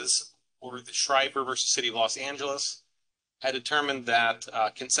cases, where the Schreiber versus City of Los Angeles had determined that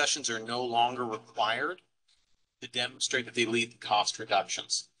concessions are no longer required to demonstrate that they lead to cost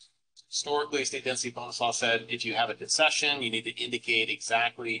reductions. Historically, state density bonus law said if you have a concession, you need to indicate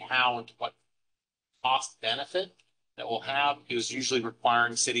exactly how and what cost benefit that will have. It was usually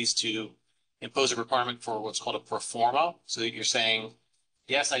requiring cities to impose a requirement for what's called a pro forma. So that you're saying,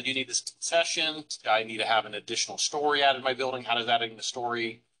 yes, I do need this concession. I need to have an additional story added to my building. How does adding the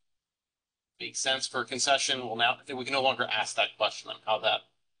story make sense for a concession? Well, now we can no longer ask that question on how that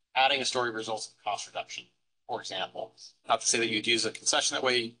adding a story results in cost reduction, for example. Not to say that you'd use a concession that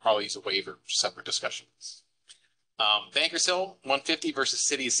way, you'd probably use a waiver, separate discussion. Bankers Hill 150 versus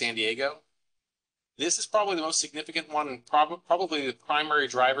City of San Diego. This is probably the most significant one, and probably the primary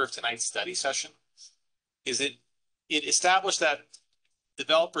driver of tonight's study session. Is it established that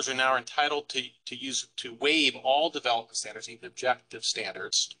developers are now entitled to waive all development standards, even objective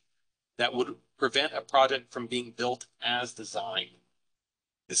standards, that would prevent a project from being built as designed.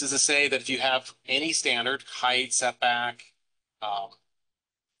 This is to say that if you have any standard, height, setback,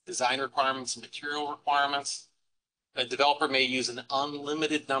 design requirements, material requirements, a developer may use an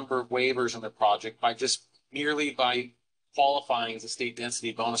unlimited number of waivers on their project by merely qualifying as a state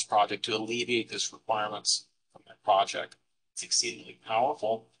density bonus project to alleviate those requirements from that project. It's exceedingly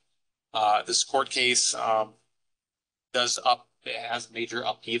powerful. This court case it has major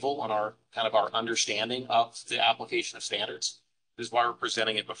upheaval on our understanding of the application of standards. This is why we're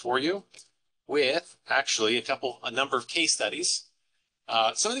presenting it before you with actually a number of case studies.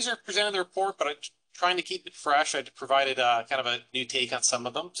 Some of these are presented in the report, but I'm trying to keep it fresh. I provided kind of a new take on some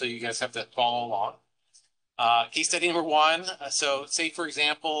of them, so you guys have to follow along. Case study number one. So say, for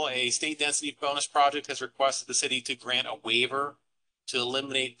example, a state density bonus project has requested the city to grant a waiver to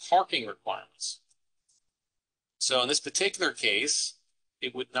eliminate parking requirements. So in this particular case,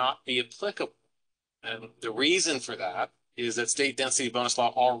 it would not be applicable. And the reason for that is that state density bonus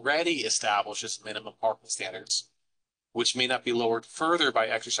law already establishes minimum parking standards, which may not be lowered further by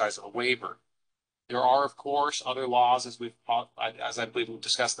exercise of a waiver. There are, of course, other laws, as I believe we've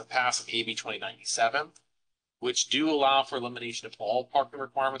discussed in the past, of AB 2097, which do allow for elimination of all parking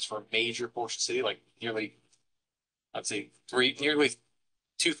requirements for a major portion of the city, like nearly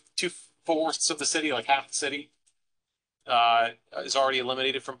two-fourths of the city, like half the city, is already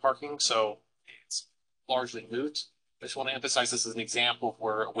eliminated from parking, so it's largely moot. I just want to emphasize this as an example of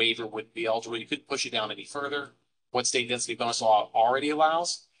where a waiver would be eligible. You couldn't push it down any further. What state density bonus law already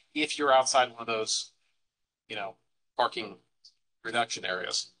allows, if you're outside one of those, parking reduction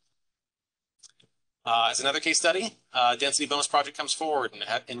areas. As another case study, density bonus project comes forward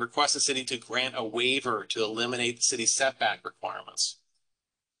and requests the city to grant a waiver to eliminate the city's setback requirements.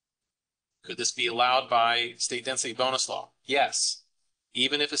 Could this be allowed by state density bonus law? Yes.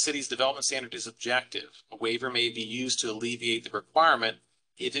 Even if a city's development standard is objective, a waiver may be used to alleviate the requirement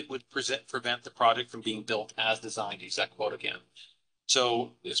if it would prevent the project from being built as designed, to use that quote again.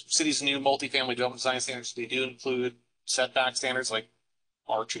 So the city's new multifamily development design standards, they do include setback standards like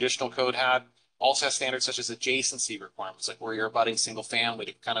our traditional code had. Also has standards such as adjacency requirements, like where you're abutting single family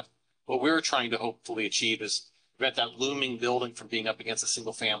to what we're trying to hopefully achieve is prevent that looming building from being up against a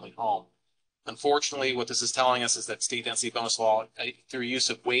single family home. Unfortunately, what this is telling us is that state density bonus law, through use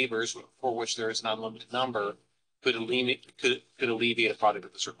of waivers for which there is an unlimited number, could alleviate a project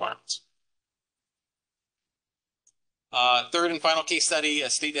with its requirements. Third and final case study, a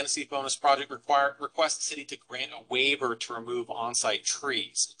state density bonus project requests the city to grant a waiver to remove on-site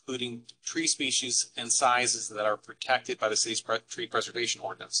trees, including tree species and sizes that are protected by the city's tree preservation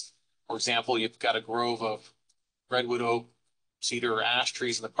ordinance. For example, you've got a grove of redwood, oak, cedar, or ash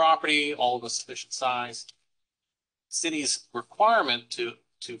trees in the property, all of a sufficient size. The city's requirement to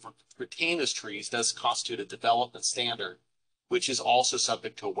retain those trees does constitute a development standard, which is also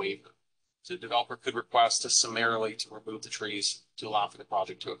subject to a waiver. So the developer could request summarily to remove the trees to allow for the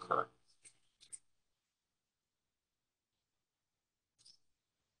project to occur.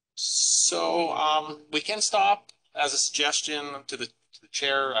 So we can stop as a suggestion to the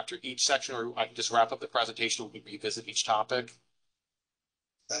chair after each section, or I can just wrap up the presentation. We can revisit each topic.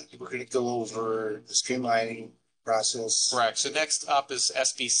 We're going to go over the streamlining process. Correct. So next up is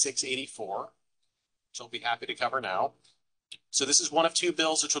SB 684, which I'll be happy to cover now. So this is one of two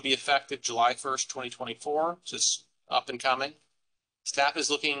bills which will be effective July 1st, 2024. So it's up and coming. Staff is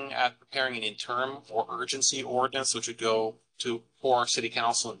looking at preparing an interim or urgency ordinance, which would go for our city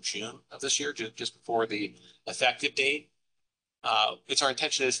council in June of this year, just before the effective date. It's our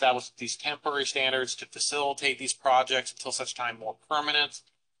intention to establish these temporary standards to facilitate these projects until such time more permanent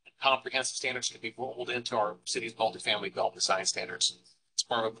and comprehensive standards can be rolled into our city's multifamily development design standards. It's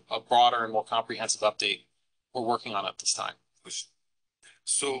part of a broader and more comprehensive update we're working on at this time.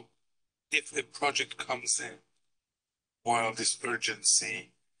 So if a project comes in while this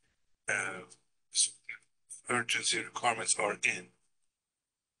urgency requirements are in,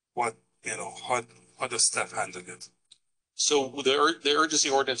 how does staff handle it? So the urgency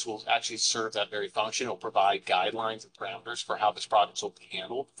ordinance will actually serve that very function. It will provide guidelines and parameters for how this project will be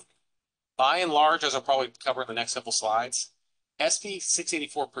handled. By and large, as I'll probably cover in the next couple slides, SB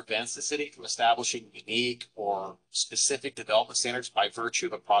 684 prevents the city from establishing unique or specific development standards by virtue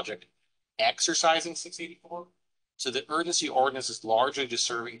of a project exercising 684. So the urgency ordinance is largely just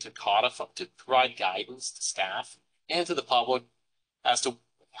serving to codify, to provide guidance to staff and to the public as to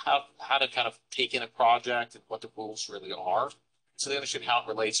how to kind of take in a project and what the rules really are. So they understand how it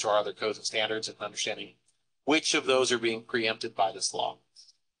relates to our other codes and standards and understanding which of those are being preempted by this law.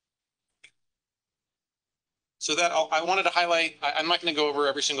 So that I wanted to highlight, I'm not going to go over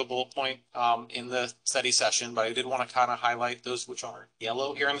every single bullet point in the study session, but I did want to kind of highlight those which are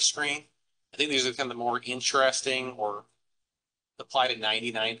yellow here on the screen. I think these are kind of the more interesting or apply to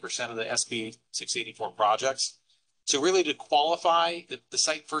 99% of the SB 684 projects. So really to qualify, the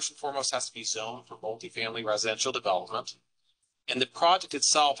site first and foremost has to be zoned for multifamily residential development. And the project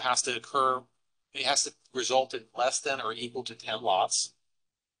itself has to occur, it has to result in less than or equal to 10 lots.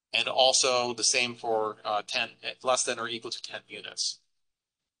 And also the same for less than or equal to 10 units.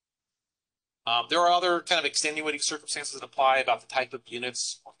 There are other kind of extenuating circumstances that apply about the type of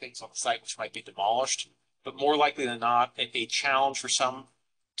units or things on the site which might be demolished, but more likely than not, a challenge for some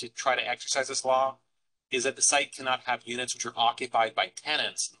to try to exercise this law is that the site cannot have units which are occupied by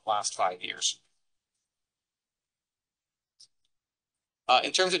tenants in the last 5 years.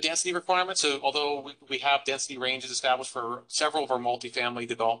 In terms of density requirements, so although we have density ranges established for several of our multifamily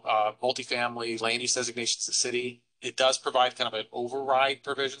land use designations in the city, it does provide kind of an override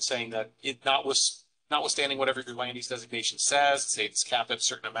provision saying that notwithstanding whatever your land use designation says, say it's capped at a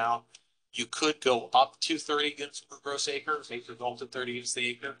certain amount, you could go up to 30 units per gross acre, may result in 30 units the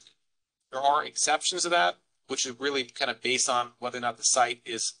acre. There are exceptions to that, which is really kind of based on whether or not the site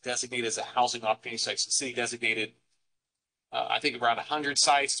is designated as a housing opportunity site. So the city designated I think around 100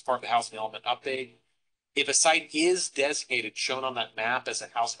 sites as part of the housing element update. If a site is designated, shown on that map as a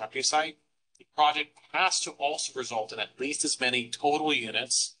housing opportunity site, the project has to also result in at least as many total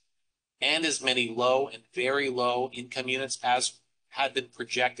units and as many low and very low income units as had been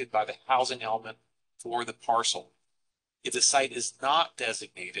projected by the housing element for the parcel. If the site is not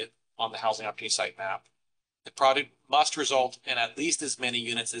designated on the housing opportunity site map, the project must result in at least as many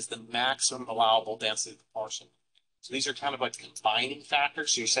units as the maximum allowable density of the parcel. So these are kind of like combining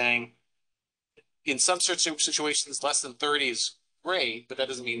factors. So you're saying in some sorts of situations, less than 30 is great, but that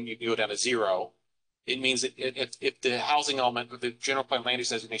doesn't mean you can go down to 0. It means that if the housing element of the general plan land use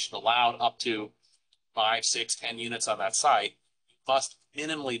designation allowed up to 5, 6, 10 units on that site, you must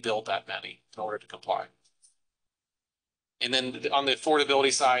minimally build that many in order to comply. And then on the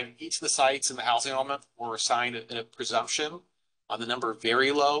affordability side, each of the sites in the housing element were assigned a presumption on the number of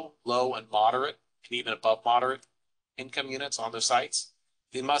very low, low, and moderate, and even above moderate income units on those sites.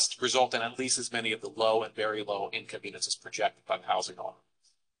 They must result in at least as many of the low and very low income units as projected by the housing element.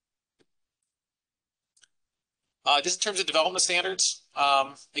 Just in terms of development standards,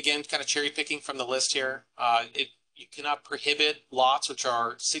 again, kind of cherry picking from the list here, you cannot prohibit lots which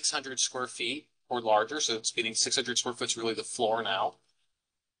are 600 square feet or larger. So it's meaning 600 square foot is really the floor now.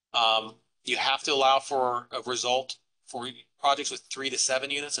 You have to allow for a result for projects with 3 to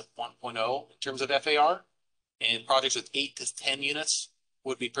 7 units of 1.0 in terms of FAR, and projects with 8 to 10 units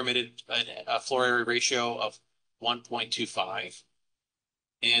would be permitted a floor area ratio of 1.25.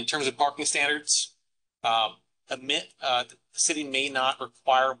 In terms of parking standards, the city may not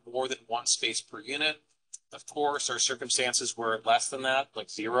require more than 1 space per unit. Of course, there are circumstances where less than that, like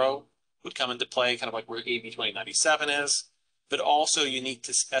 0, would come into play, kind of like where AB 2097 is, but also unique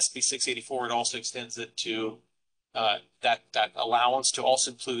to SB 684, it also extends it to that allowance to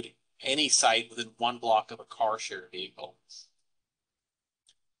also include any site within 1 block of a car shared vehicle.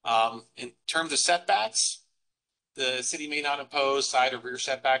 In terms of setbacks, the city may not impose side or rear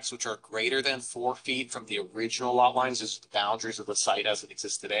setbacks which are greater than 4 feet from the original lot lines as the boundaries of the site as it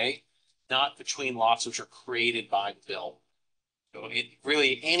exists today, not between lots which are created by the bill. So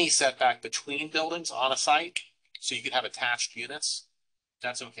really any setback between buildings on a site, so you could have attached units,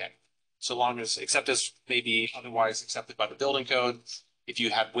 that's okay. So long as, except as may be otherwise accepted by the building code, if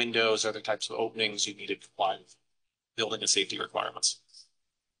you have windows or other types of openings, you need to comply with building and safety requirements.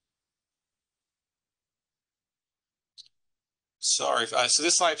 Sorry, so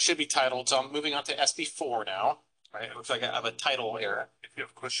this slide should be titled, so I'm moving on to SB4 now. Right, it looks like I have a title error. If you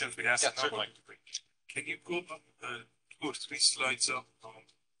have questions, we ask. Yeah, certainly. Can you go up 2 or 3 slides up?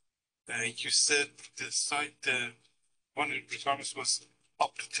 You said the site, one of the requirements was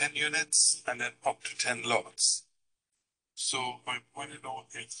up to 10 units and then up to 10 lots. So I want to know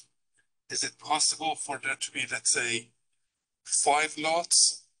if, is it possible for there to be, let's say, 5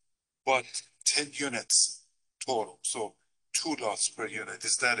 lots, but 10 units total? So 2 lots per unit.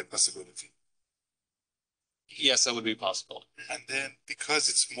 Is that a possibility? Yes, that would be possible. And then because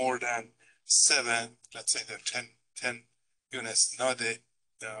it's more than 7, let's say there are 10 units, now the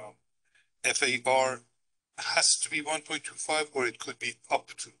FAR has to be 1.25 or it could be up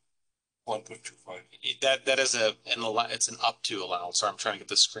to 1.25. That is it's an up to allowance. So I'm trying to get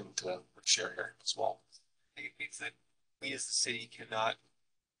the screen to share here as well. It means that we as the city cannot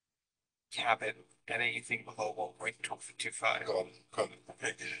cap it at anything below 1.25. Got it.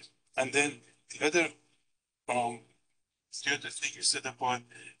 Okay. And then the other thing you said about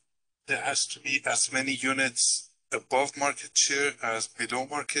there has to be as many units above market share as below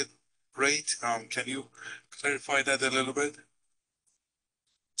market rate. Can you clarify that a little bit?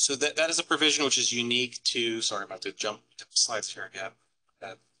 So that is a provision which is unique to, sorry, I'm about to jump slides here again.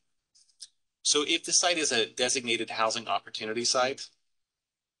 So if the site is a designated housing opportunity site,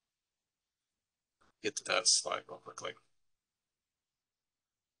 get to that slide real quickly.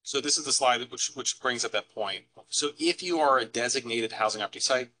 So this is the slide which brings up that point. So if you are a designated housing opportunity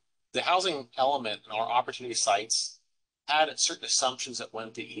site, the housing element in our opportunity sites had certain assumptions that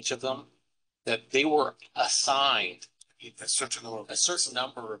went to each of them, that they were assigned a certain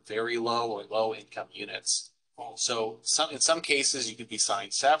number of very low or low income units. So in some cases, you could be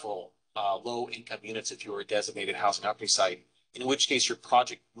assigned several low income units if you were a designated housing opportunity site, in which case your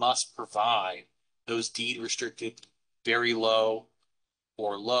project must provide those deed restricted, very low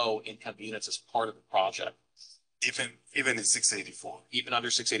or low income units as part of the project. Even in 684. Even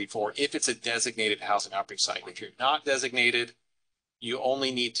under 684, if it's a designated housing operating site. If you're not designated, you only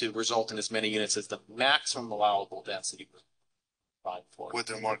need to result in as many units as the maximum allowable density would provide for.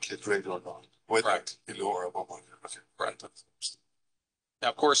 Whether market rate or not. Whether Correct. below or above market. Okay. Correct. Now,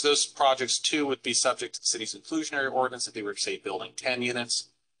 of course, those projects too would be subject to the city's inclusionary ordinance if they were, say, building 10 units,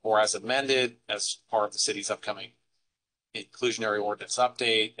 or as amended as part of the city's upcoming inclusionary ordinance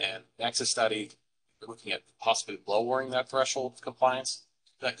update and nexus study. We're looking at possibly lowering that threshold of compliance.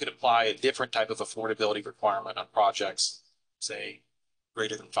 That could apply a different type of affordability requirement on projects, say,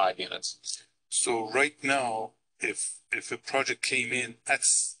 greater than 5 units. So right now, if a project came in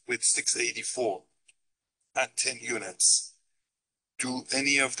with 684 at 10 units, do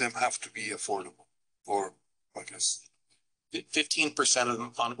any of them have to be affordable? Or I guess 15% of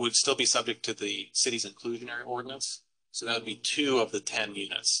them would still be subject to the city's inclusionary ordinance. So that would be 2 of the 10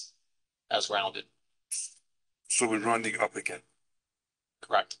 units as rounded. So we're rounding up again.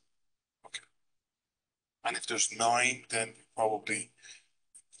 Correct. Okay. And if there's 9, then probably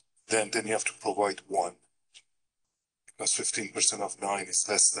then you have to provide 1. Because 15% of 9 is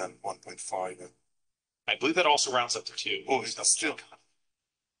less than 1.5. I believe that also rounds up to 2. Oh, is that still?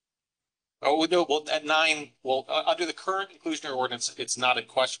 Oh, no, well, at 9, well, under the current inclusionary ordinance, it's not a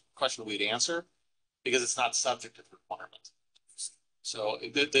question we'd answer because it's not subject to the requirement. So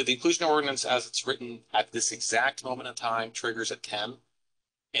the inclusionary ordinance as it's written at this exact moment in time triggers at 10.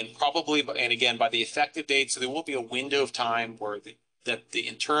 And probably, and again, by the effective date, so there will be a window of time where the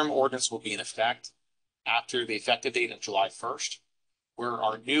interim ordinance will be in effect after the effective date of July 1st, where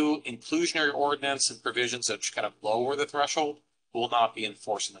our new inclusionary ordinance and provisions that kind of lower the threshold will not be in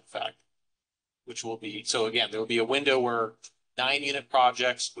force in effect, which will be, so again, there will be a window where 9-unit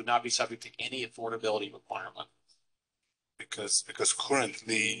projects would not be subject to any affordability requirement. Because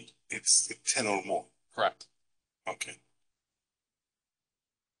currently it's 10 or more. Correct. Okay.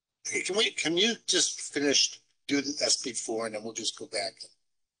 Hey, can you just do the SB4 and then we'll just go back and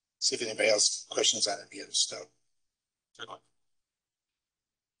see if anybody else questions on any other stuff. Certainly.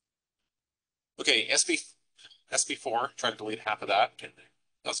 Okay, SB4, try to delete half of that.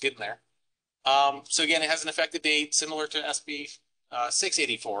 I was getting there. So again, it has an effective date similar to SB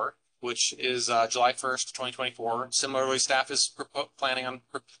 684, which is July 1st, 2024. Similarly, staff is planning on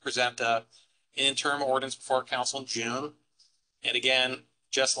present an interim ordinance before council in June. And again,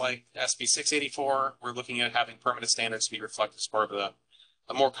 just like SB 684, we're looking at having permanent standards be reflected as part of a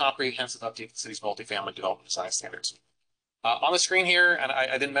more comprehensive update to the city's multifamily development design standards. On the screen here, and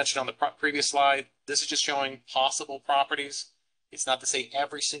I didn't mention on the previous slide, this is just showing possible properties. It's not to say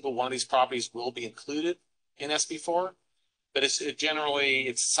every single one of these properties will be included in SB4, but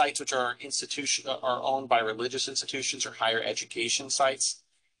it's sites which are owned by religious institutions or higher education sites.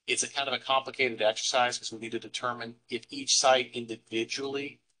 It's a kind of a complicated exercise because we need to determine if each site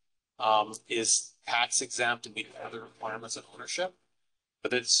individually is tax exempt and meet other requirements of ownership.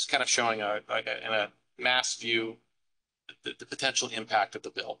 But it's kind of showing in a mass view the potential impact of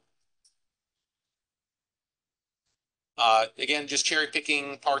the bill. Again, just cherry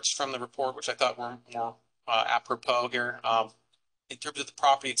picking parts from the report, which I thought were more apropos here. In terms of the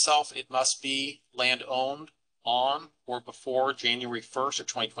property itself, it must be land owned on or before January 1st of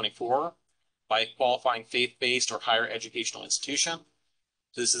 2024 by a qualifying faith-based or higher educational institution.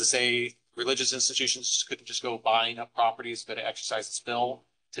 So this is to say religious institutions couldn't just go buying up properties but exercise this bill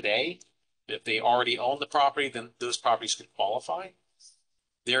today. If they already own the property, then those properties could qualify.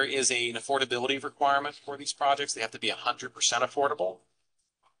 There is an affordability requirement for these projects. They have to be 100% affordable.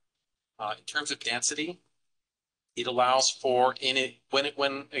 In terms of density, it allows for when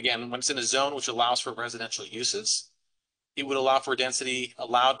it's in a zone which allows for residential uses, it would allow for density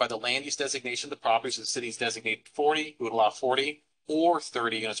allowed by the land use designation of the property. So the city's designated 40, it would allow 40 or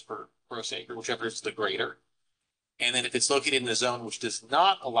 30 units per gross acre, whichever is the greater. And then if it's located in a zone which does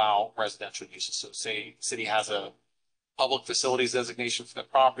not allow residential uses, so say the city has a public facilities designation for the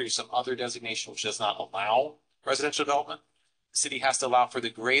property, some other designation which does not allow residential development, the city has to allow for the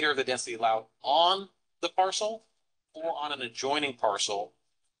greater of the density allowed on the parcel or on an adjoining parcel,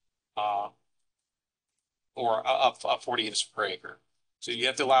 or up 40 units per acre. So you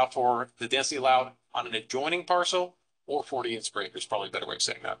have to allow for the density allowed on an adjoining parcel or 40 units per acre is probably a better way of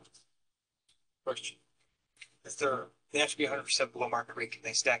saying that. Question. They have to be 100% below market rate. Can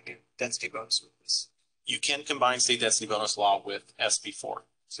they stack in density bonus with this? You can combine state density bonus law with SB4.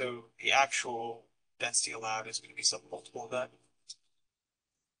 So the actual density allowed is going to be some multiple of that.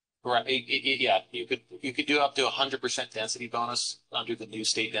 Right. Yeah, you could do up to 100% density bonus under the new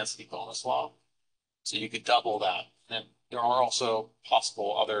state density bonus law. So you could double that. And there are also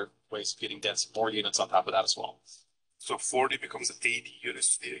possible other ways of getting more units on top of that as well. So 40 becomes 80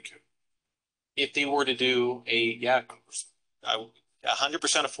 units to the acre. If they were to do a 100%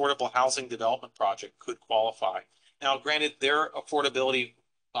 affordable housing development project could qualify. Now, granted, their affordability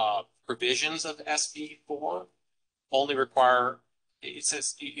provisions of SB4 only require, it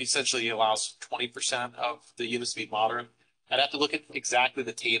says essentially allows 20% of the units to be moderate. I'd have to look at exactly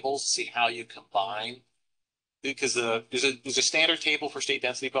the tables, see how you combine, because there's a standard table for state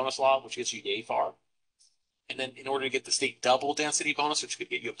density bonus law, which gets you yay far. And then in order to get the state double density bonus, which could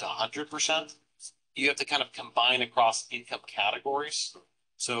get you up to 100%, you have to kind of combine across income categories.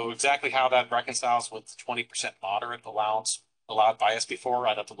 So exactly how that reconciles with 20% moderate allowance allowed by SB4,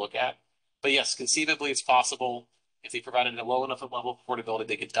 I'd have to look at. But yes, conceivably it's possible if they provided a low enough level of affordability,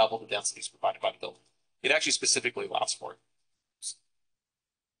 they could double the densities provided by the building. It actually specifically allows for it.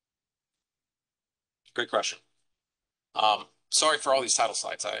 Great question. Sorry for all these title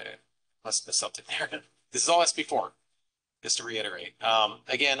slides. I must miss something there. This is all SB4, just to reiterate.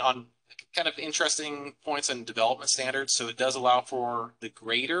 Again, on kind of interesting points on development standards. So it does allow for the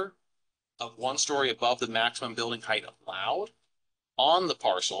greater of 1 story above the maximum building height allowed on the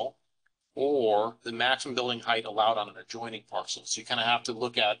parcel, or the maximum building height allowed on an adjoining parcel. So you kind of have to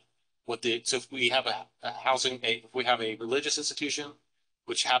look at so if we have if we have a religious institution,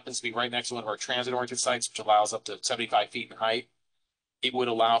 which happens to be right next to one of our transit-oriented sites, which allows up to 75 feet in height, it would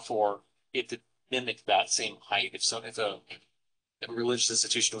allow for it to mimic that same height. If a religious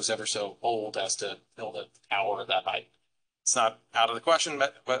institution was ever so old as to build a tower of that height, it's not out of the question,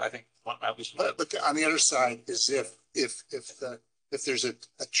 but I think at least. But on the other side is if there's a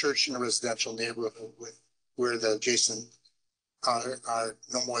church in a residential neighborhood where the adjacent are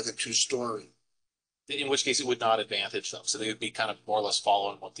no more than 2-story. In which case it would not advantage them. So they would be kind of more or less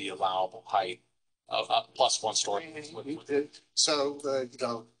following what the allowable height of plus 1 story. So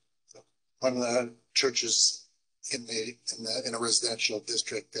one of the churches in a residential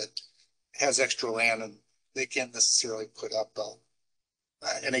district that has extra land, and they can't necessarily put up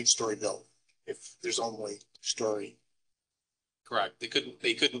an 8-story building if there's only 2-story. Correct. They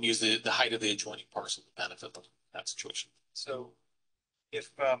couldn't use the height of the adjoining parcel to benefit them in that situation. So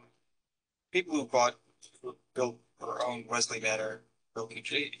if people who built or own Wesley Manor building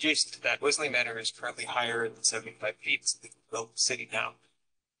adjacent to that, Wesley Manor is currently higher than 75 feet, so they built the city now.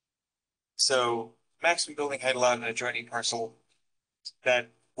 So maximum building height allowed in an adjoining parcel, that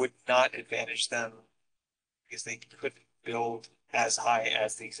would not advantage them because they couldn't build as high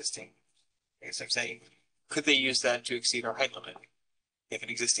as the existing. I guess I'm saying, could they use that to exceed our height limit? If an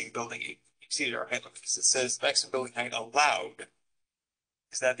existing building exceeded our height limit, because it says maximum building height allowed.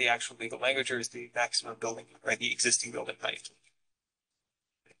 Is that the actual legal language, or is the maximum building or the existing building height?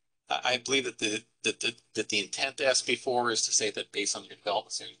 I believe that the intent to SB4 is to say that based on your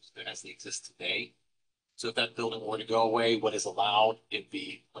development standards as they exist today. So if that building were to go away, what is allowed, it'd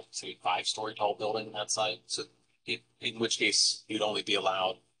be, like, say, a 5-story tall building on that site. So in which case you'd only be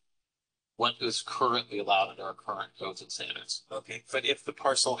allowed what is currently allowed under our current codes and standards. Okay, but if the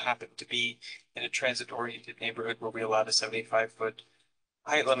parcel happened to be in a transit-oriented neighborhood where we allowed a 75-foot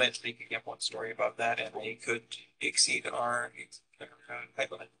height limit, they could get 1 story above that, and they could exceed our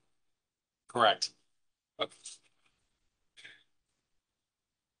height limit. Correct. Okay.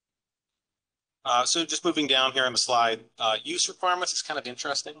 So just moving down here on the slide, use requirements is kind of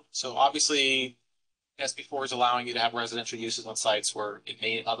interesting. So obviously SB4 is allowing you to have residential uses on sites where it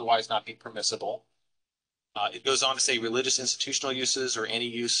may otherwise not be permissible. It goes on to say religious institutional uses or any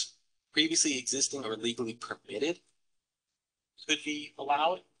use previously existing or legally permitted could be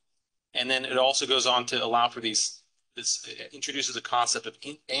allowed. And then it also goes on to allow for this introduces a concept of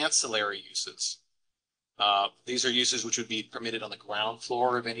ancillary uses. These are uses which would be permitted on the ground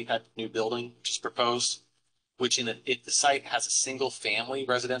floor of any type of new building which is proposed, which if the site has a single family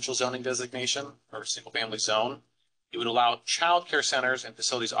residential zoning designation or single family zone, it would allow child care centers and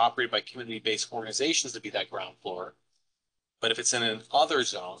facilities operated by community-based organizations to be that ground floor. But if it's in an other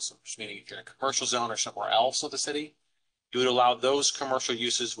zone, so which meaning if you're in a commercial zone or somewhere else of the city, you would allow those commercial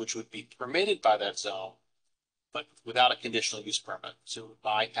uses which would be permitted by that zone, but without a conditional use permit. So it would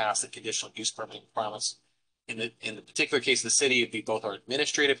bypass the conditional use permit requirements. In the particular case of the city, it'd be both our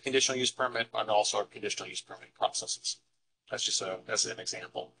administrative conditional use permit and also our conditional use permit processes. That's just as an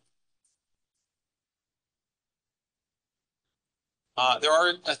example. There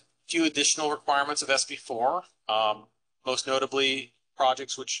are a few additional requirements of SB4. Most notably,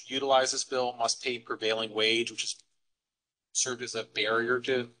 projects which utilize this bill must pay prevailing wage, which has served as a barrier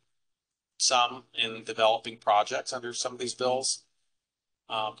to some in developing projects under some of these bills.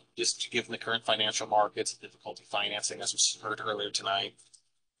 Just given the current financial markets and difficulty financing, as was heard earlier tonight.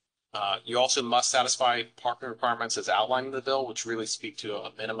 You also must satisfy parking requirements as outlined in the bill, which really speak to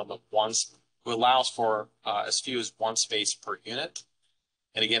a minimum of one, who allows for as few as one space per unit.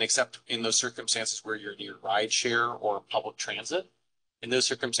 And again, except in those circumstances where you're near ride share or public transit. In those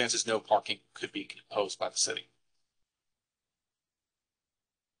circumstances, no parking could be imposed by the city.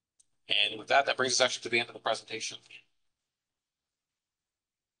 And with that, that brings us actually to the end of the presentation.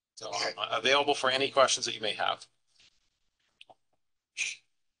 So I'm available for any questions that you may have.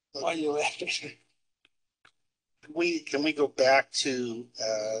 Why are you laughing? Can we go back to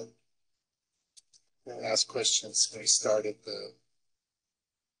ask questions when we started the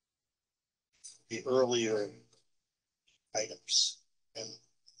earlier items and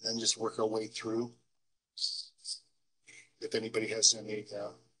then just work our way through? If anybody has any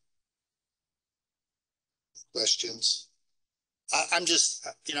questions. I'm just,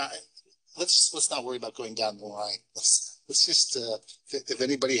 let's not worry about going down the line. Let's just, if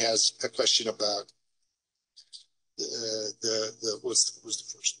anybody has a question about what's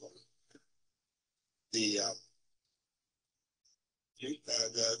the first one? The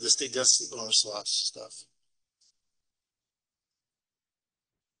state density bonus loss stuff.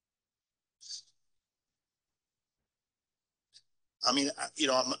 I mean,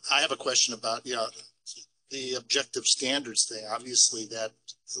 I have a question about, the objective standards thing. Obviously that,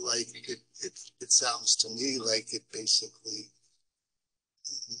 like, it sounds to me like it basically,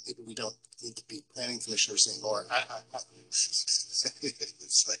 we don't need to be planning commissioners anymore.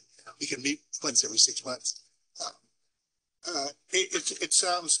 It's like, we can meet once every 6 months. It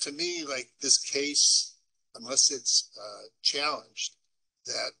sounds to me like this case, unless it's challenged,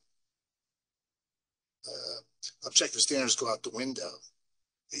 that objective standards go out the window.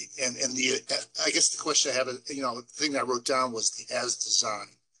 And I guess the question I have, the thing I wrote down was the as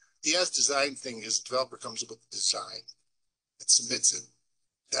design. The as design thing is developer comes up with the design and submits it.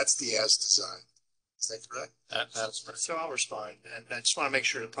 That's the as design. Is that correct? That's right. So I'll respond, and I just want to make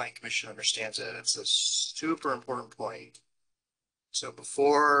sure the planning commission understands it. It's a super important point. So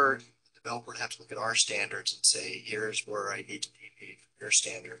before the developer would have to look at our standards and say, here's where I need to be your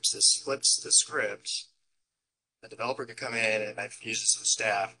standards. This flips the script. The developer could come in, and I've used this with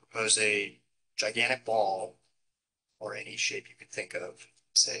staff, propose a gigantic ball or any shape you could think of.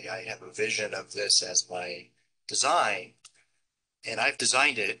 Say, I have a vision of this as my design, and I've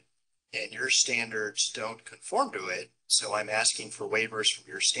designed it, and your standards don't conform to it. So I'm asking for waivers from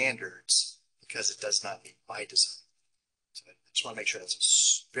your standards because it does not meet my design. So I just want to make sure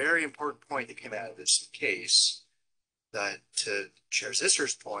that's a very important point that came out of this case. That to Chair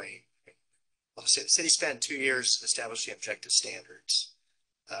Zisser's point, the city spent 2 years establishing objective standards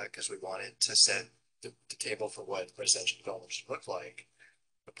because we wanted to set the table for what residential development should look like.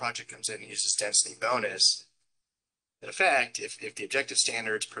 The project comes in and uses density bonus. In effect, if the objective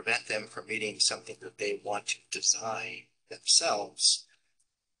standards prevent them from meeting something that they want to design themselves,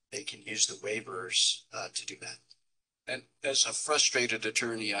 they can use the waivers to do that. And as a frustrated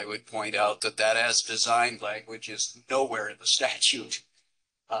attorney, I would point out that as designed language is nowhere in the statute.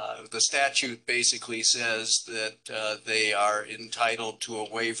 The statute basically says that they are entitled to a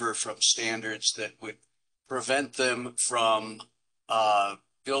waiver from standards that would prevent them from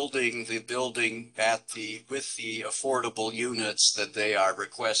building the building with the affordable units that they are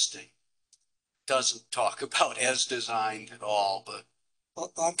requesting. Doesn't talk about as designed at all, but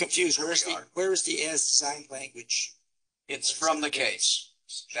Well, I'm confused. Where is the as designed language? it's from the case.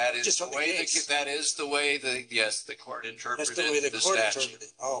 That is Just the from the way case. that is the way the court interpreted That's the way the court statute. interpreted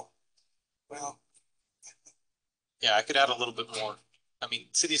it. Oh, well, Yeah, I could add a little bit more. I mean,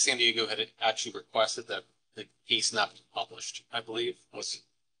 City of San Diego had actually requested that the case not be published, I believe, was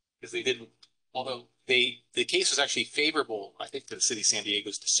because they didn't, although the case was actually favorable, I think, to the City of San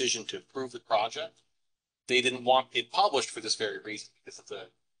Diego's decision to approve the project. They didn't want it published for this very reason, because of the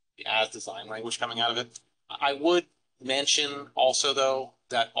as design language coming out of it. I would mention also, though,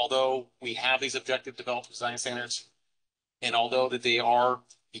 that although we have these objective development design standards, And although that they are,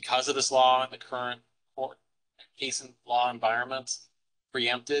 because of this law and the current court case and law environment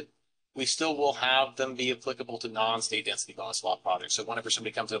preempted, we still will have them be applicable to non-state density bonus law projects. So whenever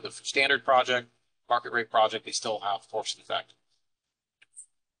somebody comes up with a standard project, market rate project, they still have force and effect.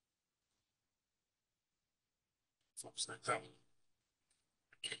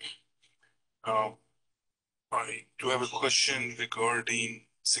 I do have a question regarding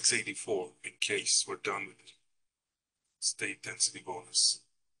 684 in case we're done with it. State density bonus.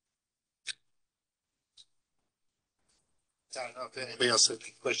 I don't know if anybody else has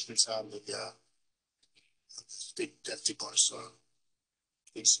any questions on the state density bonus.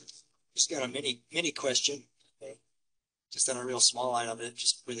 Please. Just got a mini question. Okay. Just on a real small line of it,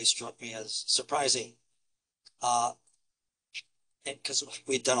 just really struck me as surprising. And because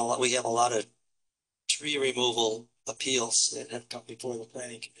we have a lot of tree removal appeals that have come before the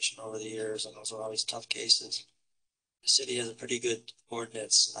planning commission over the years, and those are always tough cases. The city has a pretty good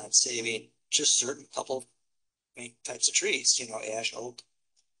ordinance on saving just certain couple main types of trees, you know, ash, oak,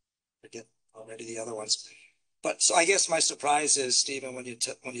 forget already the other ones. But so I guess my surprise is, Stephen, when you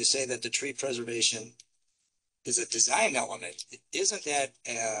say that the tree preservation is a design element, isn't that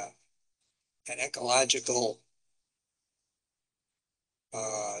an ecological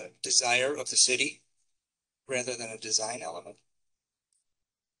desire of the city rather than a design element?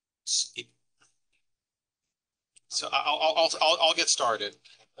 So I'll get started.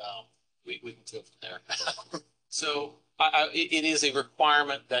 We can go from there. So it is a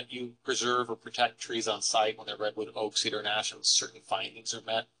requirement that you preserve or protect trees on site when they're redwood, oak, cedar, and ash, and certain findings are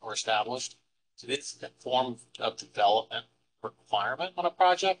met or established. So it's a form of development requirement on a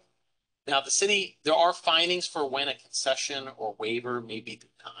project. Now, the city, there are findings for when a concession or waiver may be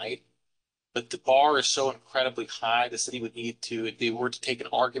denied, but the bar is so incredibly high, the city would need to, if they were to take an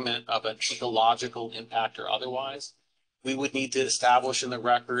argument of an ecological impact or otherwise, we would need to establish in the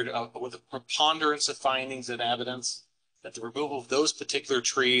record with a preponderance of findings and evidence that the removal of those particular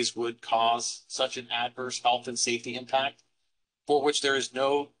trees would cause such an adverse health and safety impact, for which there is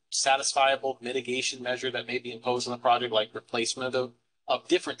no satisfiable mitigation measure that may be imposed on the project, like replacement of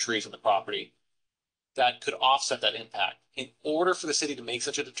different trees on the property that could offset that impact. In order for the city to make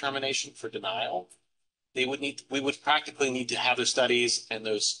such a determination for denial, we would practically need to have those studies and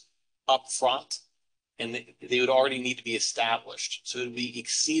those up front, and they would already need to be established. So it would be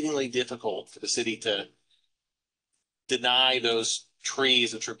exceedingly difficult for the city to deny those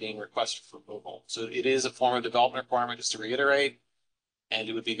trees which are being requested for removal. So it is a form of development requirement, just to reiterate, and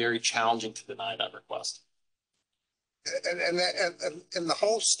it would be very challenging to deny that request. And the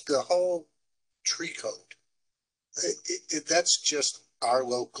whole tree code, that's just our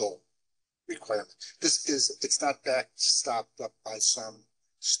local requirement. It's not backstopped up by some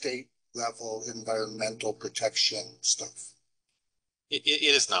state level environmental protection stuff. It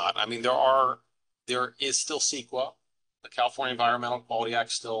is not. I mean, there is still CEQA. The California Environmental Quality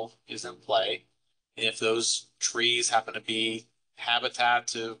Act still is in play. And if those trees happen to be habitat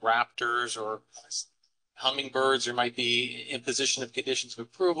to raptors or hummingbirds, there might be imposition of conditions of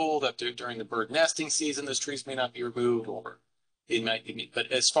approval that during the bird nesting season, those trees may not be removed, or it might be.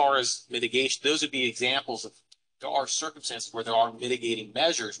 But as far as mitigation, those would be examples of, there are circumstances where there are mitigating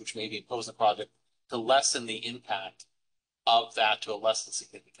measures which may be imposed on the project to lessen the impact of that to a less than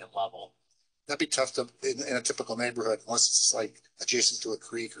significant level. That'd be tough to in a typical neighborhood, unless it's like adjacent to a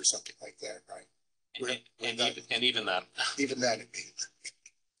creek or something like that, right? And even then. Even then, it'd be.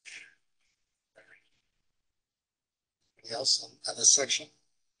 Anything else on this section?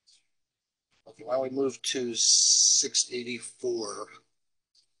 Okay, why don't we move to 684?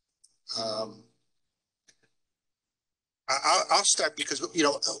 I'll start because, you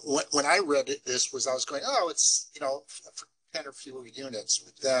know, when I read it, I was going, oh, it's, you know, for 10 or fewer units,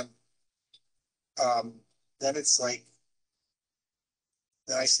 but then it's like,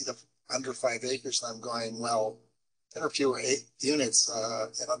 then I see the under 5 acres and I'm going, well, 10 or fewer units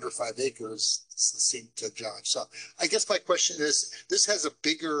and under 5 acres seem to judge. So I guess my question is, this has a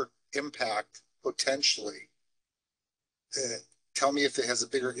bigger impact potentially. Tell me if it has a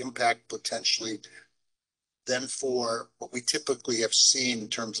bigger impact potentially than for what we typically have seen in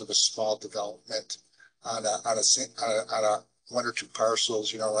terms of a small development on a 1 or 2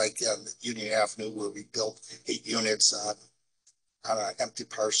 parcels, you know, like Union Avenue, where we built 8 units on an empty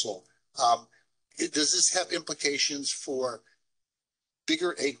parcel. Does this have implications for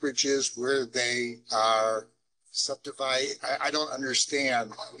bigger acreages where they are subdivided? I don't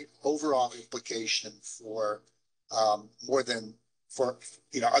understand the overall implication for more than for,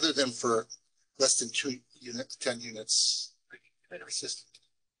 you know, other than for less than 2 units, 10 units.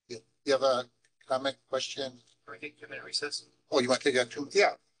 You have a comment, question? Or I think 2-minute recess. Oh, you want to take that too?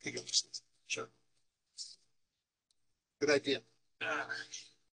 Yeah. Take it. Sure. Good idea.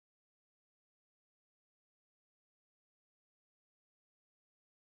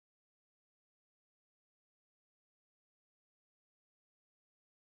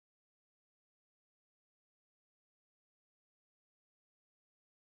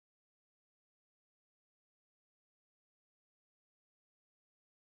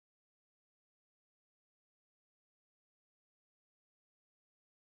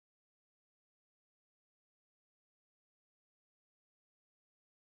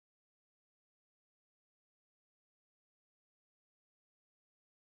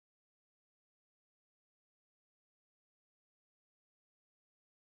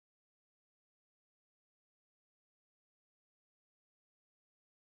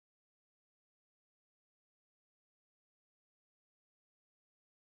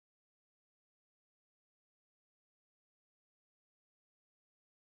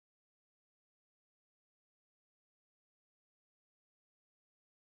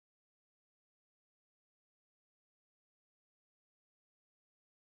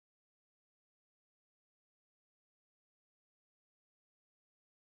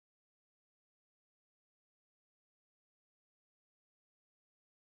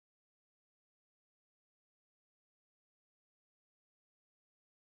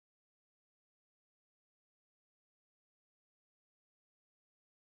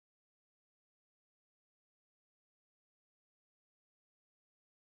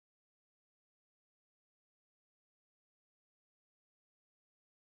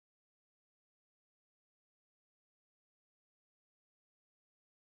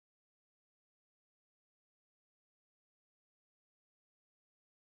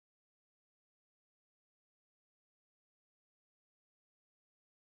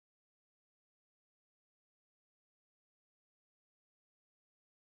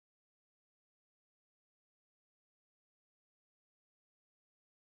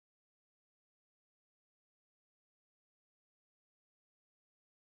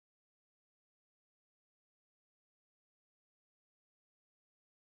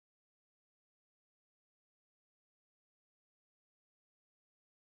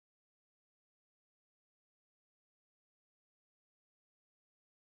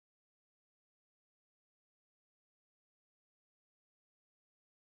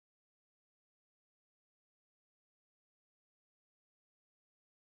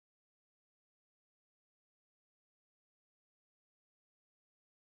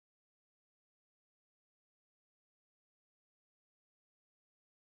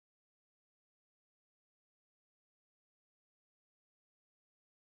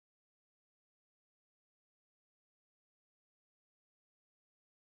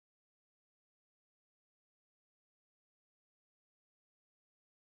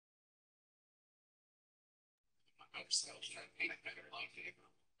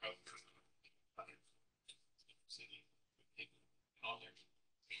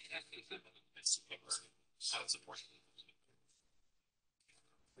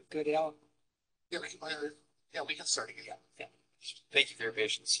 Good, Alan. Yeah, we can start again. Yeah. Thank you for your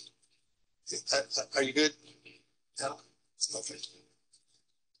patience. Are you good? Yeah. Okay.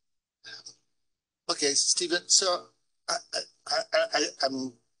 Okay, Stephen. So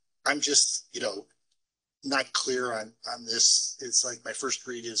I'm just, not clear on this. It's like my first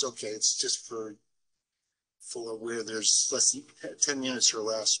read is okay. It's just for where there's less than 10 units or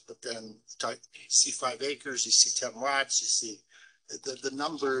less, but then you see 5 acres, you see 10 lots, you see the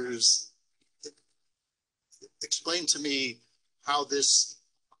numbers. Explain to me how does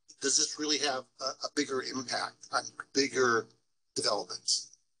this really have a bigger impact on bigger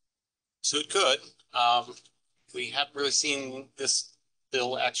developments? So it could. We haven't really seen this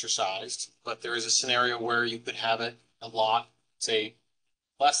bill exercised, but there is a scenario where you could have it a lot, say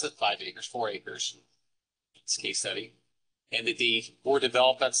less than 5 acres, 4 acres. It's a case study, and the board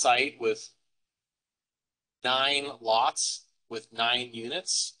developed that site with 9 lots with 9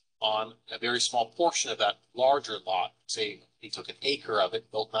 units on a very small portion of that larger lot. Say he took an acre of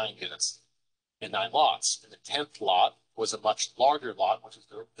it, built 9 units and 9 lots, and the 10th lot was a much larger lot, which is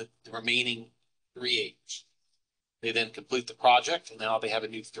the remaining 3 acres. They then complete the project, and now they have a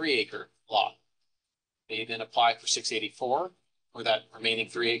new 3-acre lot. They then apply for 684 for that remaining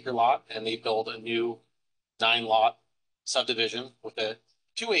 3-acre lot, and they build a new 9-lot subdivision with a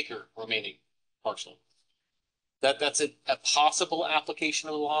 2-acre remaining parcel. That's a possible application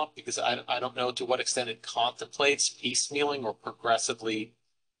of the law, because I don't know to what extent it contemplates piecemealing or progressively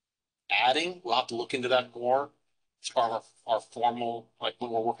adding. We'll have to look into that more as part of our formal, like when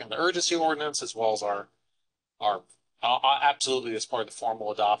we're working on the urgency ordinance, as well as our are absolutely as part of the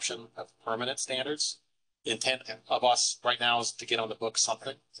formal adoption of permanent standards. The intent of us right now is to get on the book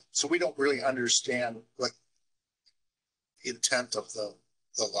something. So we don't really understand what the intent of the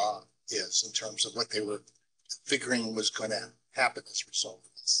law is in terms of what they were figuring was going to happen as a result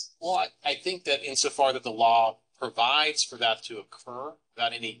of this. Well, I think that insofar that the law provides for that to occur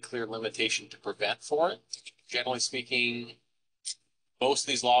without any clear limitation to prevent for it, generally speaking, most of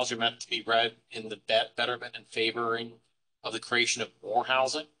these laws are meant to be read in the betterment and favoring of the creation of more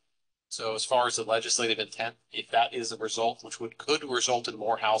housing. So as far as the legislative intent, if that is a result, which could result in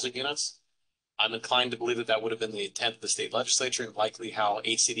more housing units, I'm inclined to believe that that would have been the intent of the state legislature, and likely how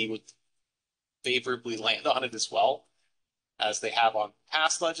HCD would favorably land on it as well, as they have on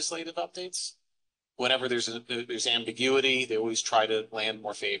past legislative updates. Whenever there's ambiguity, they always try to land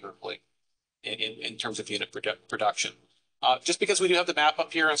more favorably in terms of unit production. Just because we do have the map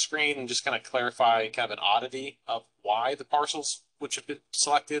up here on screen, and just kind of clarify kind of an oddity of why the parcels which have been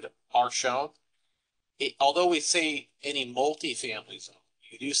selected are shown. Although we say any multifamily zone,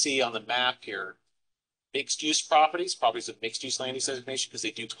 you do see on the map here mixed use properties of mixed use land use designation, because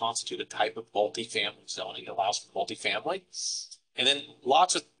they do constitute a type of multifamily zoning. It allows for multifamily. And then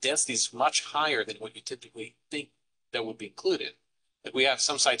lots of densities much higher than what you typically think that would be included. Like we have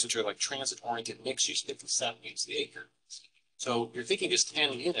some sites which are like transit-oriented mixed use, 57 units the acre. So you're thinking just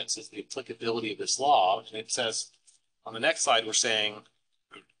 10 units is the applicability of this law. And it says on the next slide, we're saying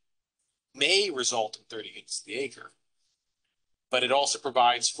may result in 30 units the acre. But it also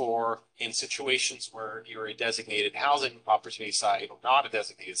provides for, in situations where you're a designated housing opportunity site or not a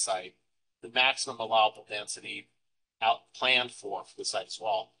designated site, the maximum allowable density planned for the site as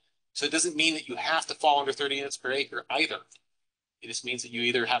well. So it doesn't mean that you have to fall under 30 units per acre either. It just means that you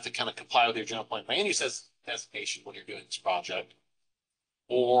either have to kind of comply with your general plan land use designation when you're doing this project,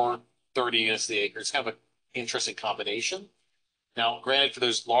 or 30 units the acre. It's kind of an interesting combination. Now, granted, for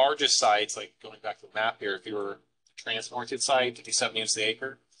those largest sites, like going back to the map here, if you were a transit-oriented site, 57 units the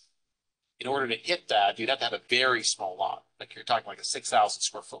acre, in order to hit that, you'd have to have a very small lot. Like you're talking like a 6,000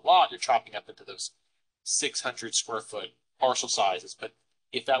 square foot lot, you're chopping up into those 600 square foot parcel sizes. But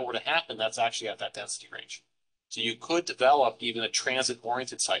if that were to happen, that's actually at that density range. So you could develop even a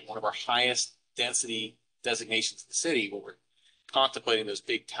transit-oriented site, one of our highest density designations in the city, where we're contemplating those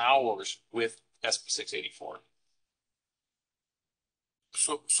big towers with SB 684.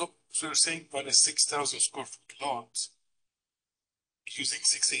 So you're saying on a 6,000 square foot lot, using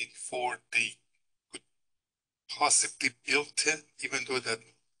 684, they could possibly build it, even though that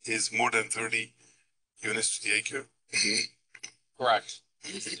is more than 30 units to the acre? Correct.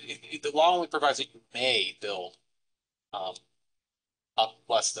 The law only provides that you may build up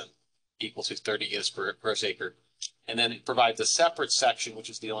less than equal to 30 units per gross acre. And then it provides a separate section which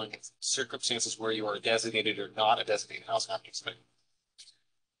is dealing with circumstances where you are designated or not a designated housing opportunity.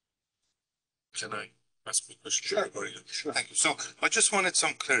 Can I ask a question? Sure. Thank you. So I just wanted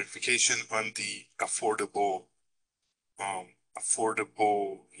some clarification on the affordable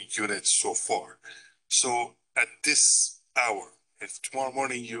units so far. So at this hour, if tomorrow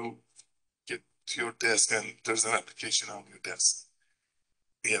morning you get to your desk and there's an application on your desk,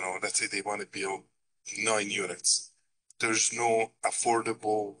 let's say they want to build 9 units, there's no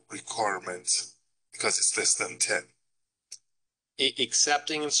affordable requirements because it's less than 10.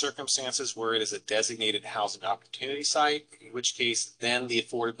 Excepting in circumstances where it is a designated housing opportunity site, in which case then the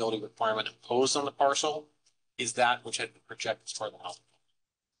affordability requirement imposed on the parcel is that which had been projected as part of the housing.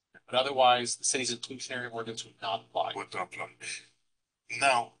 But otherwise, the city's inclusionary ordinance would not apply. Would not apply.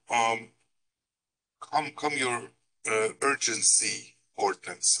 Now, come your urgency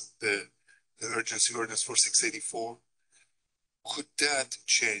ordinance, the urgency ordinance for 684, could that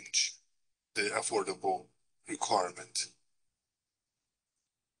change the affordable requirement?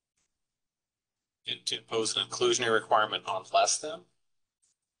 To impose an inclusionary requirement on less than?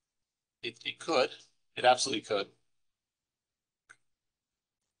 It could. It absolutely could.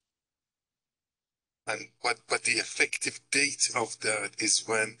 And but the effective date of that is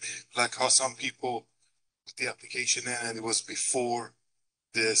when, like how some people put the application in and it was before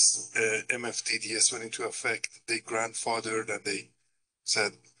this MFTDS went into effect, they grandfathered and they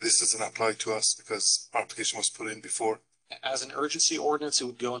said this doesn't apply to us because our application was put in before. As an urgency ordinance, it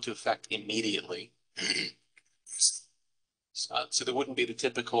would go into effect immediately. So there wouldn't be the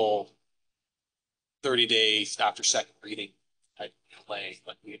typical 30 days after second reading type delay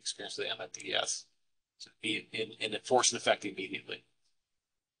like we experienced with the MFTDS. So it'd be in force and effect immediately.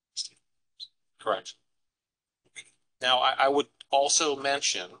 Correct. Now, I would also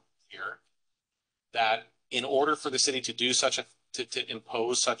mention here that in order for the city to do to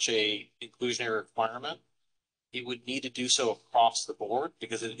impose such a inclusionary requirement, it would need to do so across the board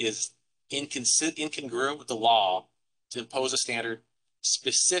because it is incongruent with the law to impose a standard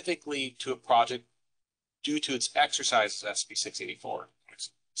specifically to a project due to its exercise of SB 684.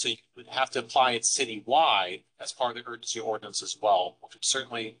 So you would have to apply it citywide as part of the urgency ordinance as well, which would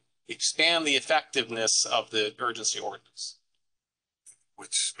certainly expand the effectiveness of the urgency ordinance.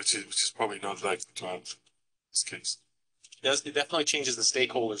 Which is probably not likely to happen in this case. It definitely changes the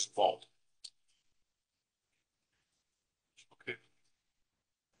stakeholders involved. Okay.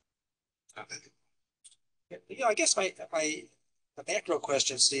 I guess my macro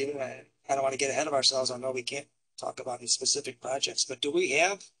question, Stephen, I don't want to get ahead of ourselves. I know we can't talk about any specific projects, but do we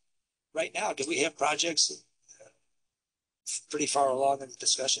have projects pretty far along in the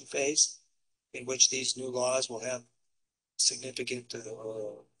discussion phase in which these new laws will have significant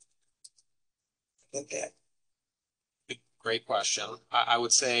impact? Great question. I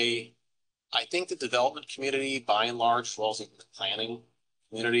would say, I think the development community, by and large, as well as the planning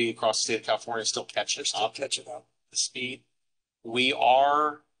community across the state of California, is still catching up. The speed. We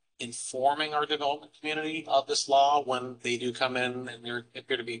are informing our development community of this law when they do come in and they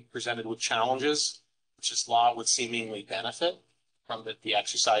appear to be presented with challenges, which this law would seemingly benefit from the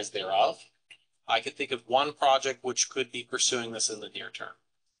exercise thereof. I could think of one project which could be pursuing this in the near term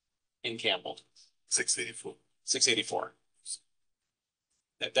in Campbell. 684. 684.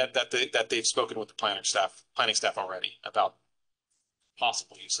 That they've spoken with the planning staff already about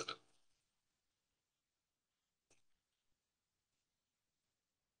possible use of it.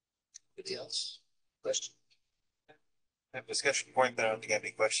 Anybody else? Question? I have a discussion point, but I don't think I have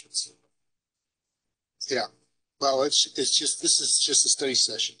any questions. Yeah, well, this is just a study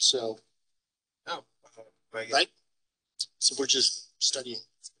session, so. Oh, right? So we're just studying.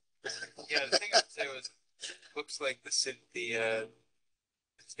 Yeah, the thing I'd say was, it looks like the state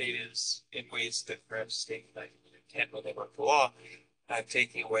is in ways that perhaps state like intent when they wrote the law,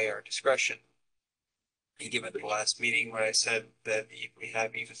 taking away our discretion. And given the last meeting when I said that if we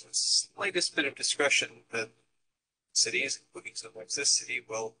have even the slightest bit of discretion, that cities, including sometimes this city,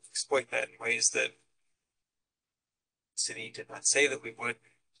 will exploit that in ways that the city did not say that we would.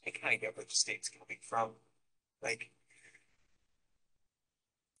 I kind of get where the state's coming from. Like,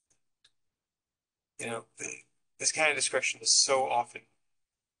 this kind of discretion is so often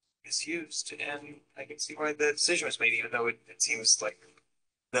misused, and I can see why the decision was made, even though it seems like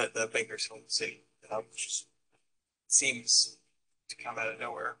the bankers from the city, which just seems to come out of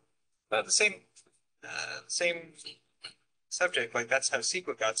nowhere. But the same subject, like that's how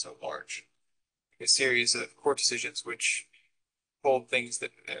CEQA got so large. A series of court decisions which pulled things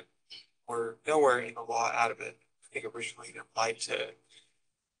that were nowhere in the law out of it. I think originally it applied to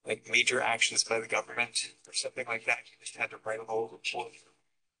like major actions by the government or something like that. You just had to write a whole report.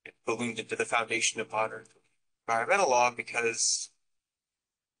 It ballooned into the foundation of modern environmental law because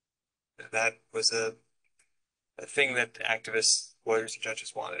that was a thing that activists, lawyers, and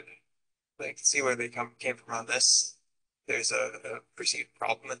judges wanted. I can see where they came from on this. There's a perceived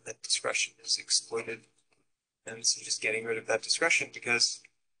problem that discretion is exploited, and so just getting rid of that discretion because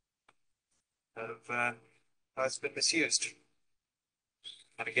of how it's been misused.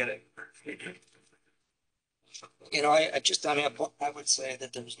 How to get it. I would say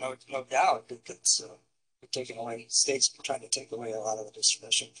that there's no doubt that it's taking away, states trying to take away a lot of the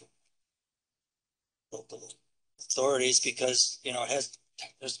discretion from local authorities because,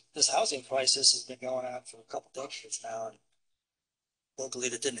 this housing crisis has been going on for a couple decades now, and locally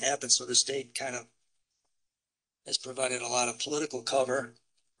that didn't happen. So the state kind of has provided a lot of political cover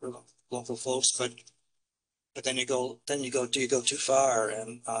for local folks, but then you go too far,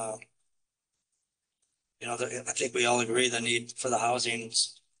 and I think we all agree the need for the housing,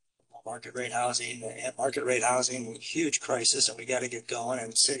 market rate housing, huge crisis, and we got to get going.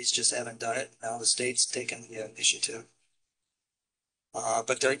 And cities just haven't done it. Now the state's taken the initiative.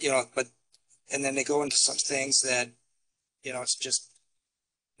 And then they go into some things that, it's just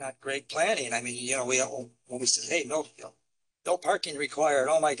not great planning. I mean, when we said, hey, no parking required.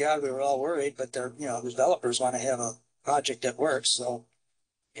 Oh my God, we were all worried, but the developers want to have a project that works. So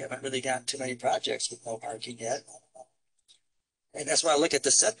we haven't really gotten too many projects with no parking yet. And that's why I look at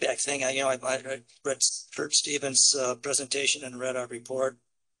the setback thing. I heard Stephen's presentation and read our report.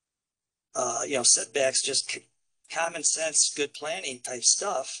 Setbacks, just common sense, good planning type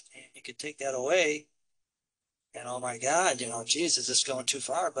stuff. And you could take that away. And oh my God, Jesus, this is going too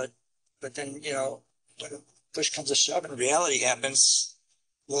far. But then, when push comes to shove and reality happens,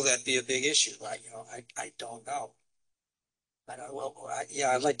 will that be a big issue? I don't know.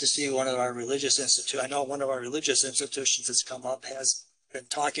 I'd like to see one of our religious institutions. I know one of our religious institutions that's come up has been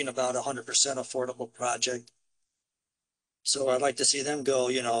talking about 100% affordable project So I'd like to see them go,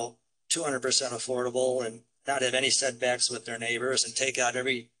 200% affordable and not have any setbacks with their neighbors and take out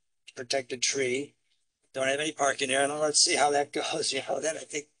every protected tree. Don't have any parking there, and let's see how that goes, then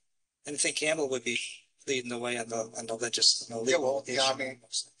I think Campbell would be leading the way on the legal. Yeah, I mean,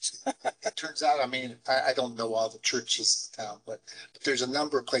 it turns out, I mean, I don't know all the churches in town, but there's a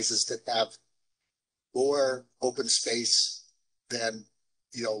number of places that have more open space than,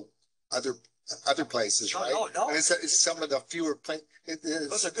 other places, right? No. And it's some of the fewer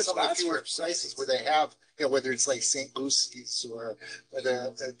Those are good some of the spots fewer for places where they have, whether it's like St. Lucy's or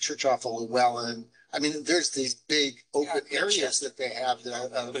the church off of Llewellyn. I mean, there's these big open areas that they have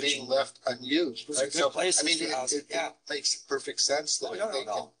that are being left unused. Those are Right? good So, places I mean, for housing, it makes perfect sense that they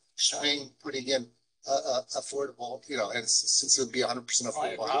can swing putting in affordable, and since it'll be 100%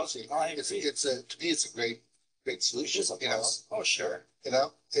 affordable housing, to me, it's a great solution, Oh, sure.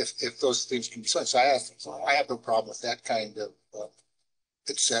 if those things can be done. So I have no problem with that kind of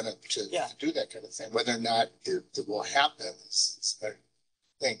incentive to do that kind of thing. Whether or not it will happen is their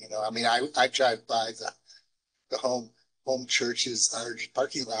thing, I mean, I drive by the home church's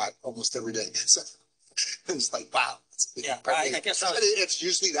parking lot almost every day. So it's like, wow. I guess it's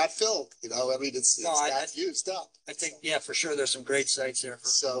usually not filled, I mean, it's not used up. I think, for sure, there's some great sites there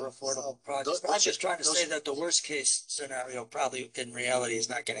for affordable projects. I'm just trying to say that the worst case scenario probably in reality is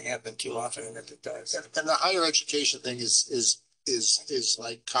not going to happen too often, and if it does. And the higher education thing is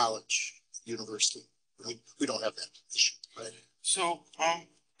like college, university. We don't have that issue, right? So,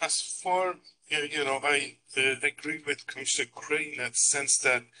 as far, I agree with Commissioner Crane in that sense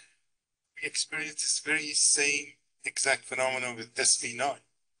that we experienced this very same exact phenomenon with SB 9.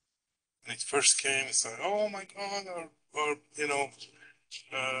 When it first came, it's like, oh my God,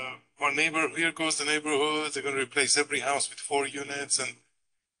 our neighbor, here goes the neighborhood, they're going to replace every house with 4 units, and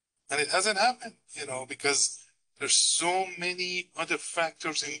it hasn't happened, because there's so many other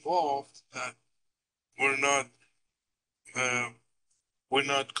factors involved that we're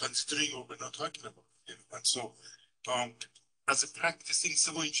not considering or we're not talking about, and so, as a practicing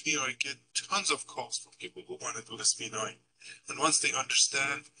civil engineer, I get tons of calls from people who want to do SB 9. And once they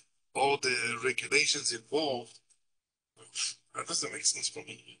understand all the regulations involved, that doesn't make sense for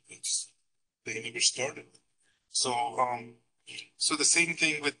me. They never started. So, so the same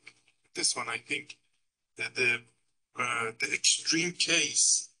thing with this one. I think that the extreme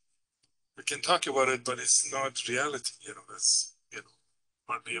case, we can talk about it, but it's not reality. That's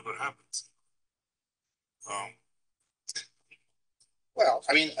hardly ever happens. Well,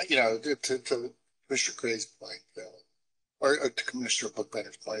 I mean, to Commissioner Cray's point, or to Commissioner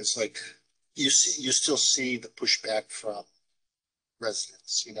Bookbender's point, it's like you still see the pushback from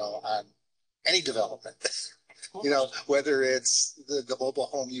residents, on any development. Whether it's the mobile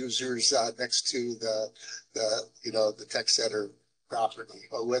home users next to the tech center property,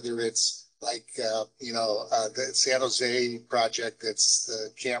 or whether it's like the San Jose project that's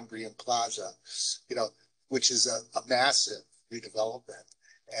the Cambrian Plaza, which is a massive redevelopment,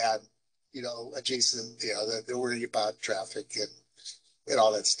 and adjacent, they're worried about traffic and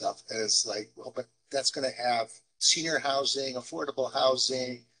all that stuff. And it's like, well, but that's going to have senior housing, affordable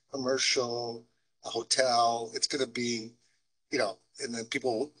housing, commercial, a hotel. It's going to be, and then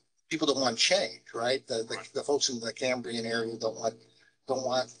people don't want change, right? The folks in the Cambrian area don't want,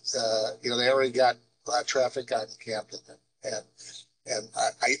 they already got a lot of traffic on Camden, and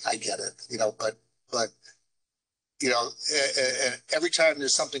I get it, but every time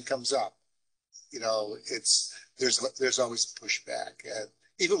there's something comes up, there's always pushback, and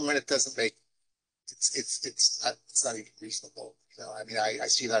even when it doesn't make, it's not even reasonable. I mean, I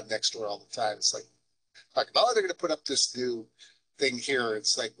see that next door all the time. It's like, oh, they're going to put up this new thing here.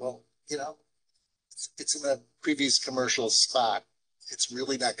 It's like, well, it's in a previous commercial spot. It's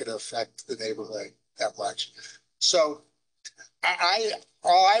really not going to affect the neighborhood that much. So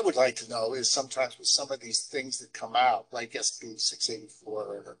all I would like to know is sometimes with some of these things that come out, like SB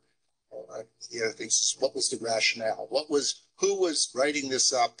 684 or the other things, what was the rationale? Who was writing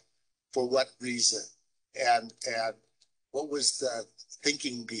this up for what reason? And what was the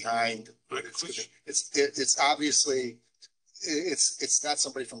thinking behind it? It's obviously, it's not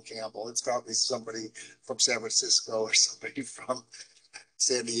somebody from Campbell. It's probably somebody from San Francisco or somebody from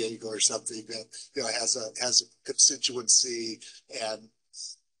San Diego or something that has a constituency, and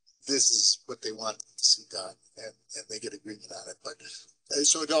this is what they want to see done, and they get agreement on it. But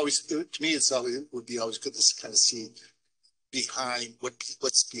so to me, it would be always good to kind of see behind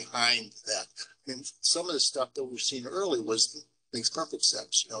what's behind that. I mean, some of the stuff that we've seen early makes perfect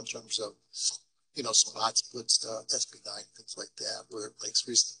sense, in terms of some hot splits to SB 9, things like that, where it makes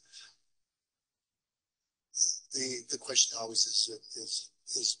reason. the question always is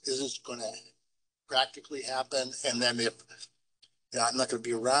it going to practically happen? And then if, you know, I'm not going to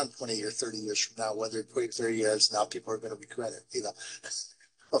be around 20 or 30 years from now, whether 20, 30 years now, people are going to regret it, you know,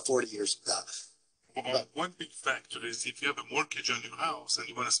 or 40 years from now. One big factor is if you have a mortgage on your house and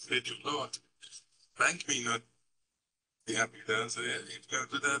you want to split your lot, bank may not be happy with that. So if you're going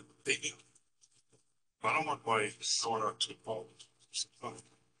to do that, they do. I don't want my daughter to involve.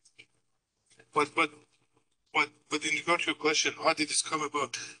 But in regard to your question, how did this come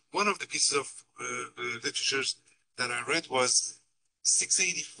about? One of the pieces of literature that I read was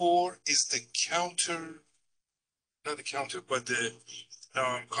 684 is the counter, not the counter, but the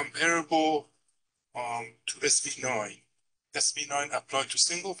comparable to SB9. SB9 applied to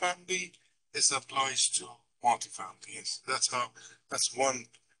single family. This applies to multifamily. Yes, that's one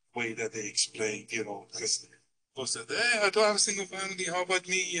way that they explain, you know, because people said, hey, I don't have a single family. How about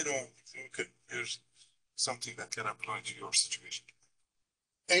me? You know, okay, here's something that can apply to your situation.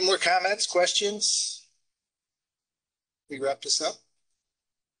 Any more comments, questions? We wrap this up?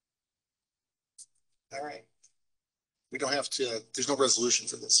 All right. We don't have to, there's no resolution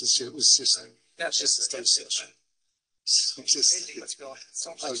for this. It was just, That's just a study session. It's just, Let's go.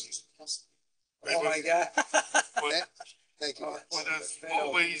 oh my God. thank you. But as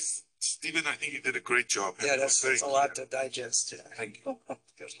always, Stephen, I think you did a great job. Yeah, that's a lot to digest. Thank you.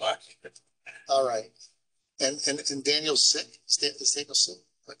 Good luck. All right. And Daniel's sick? Is Daniel sick?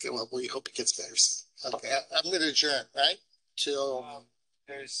 Okay, well, we hope he gets better soon. Okay, I'm going to adjourn, right? Till,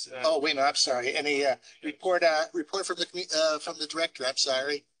 There's, oh, wait, no, I'm sorry. Any report from the director? I'm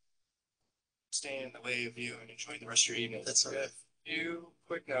sorry. Staying in the way of you and enjoying the rest of your evening. That's all right. A few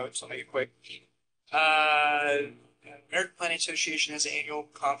quick notes. I'll make it quick. American Planning Association has an annual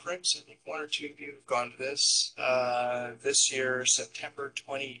conference. I think one or two of you have gone to this. This year, September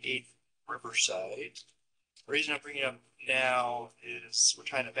 28th, Riverside. The reason I'm bringing it up now is we're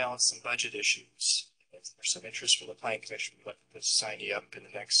trying to balance some budget issues. If there's some interest from the Planning Commission, we'd like to sign you up in the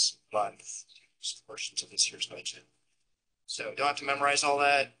next month, portions of this year's budget. So don't have to memorize all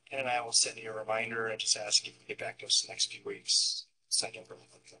that. Ken and I will send you a reminder and just ask if you can get back to us the next few weeks. Second for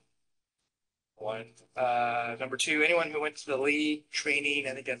one. Number two, anyone who went to the Lee training,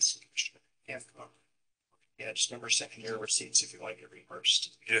 I think that's yeah, just remember second year receipts if you want to get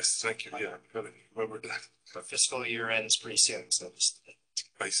reimbursed. Yes, thank you. Yeah, I gotta remember that. But fiscal year ends pretty soon, so just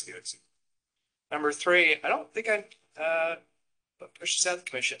I see. number three, I don't think I pushed this out of the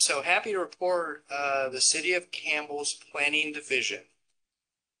commission. So happy to report the City of Campbell's Planning Division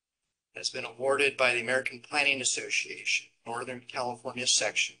has been awarded by the American Planning Association, Northern California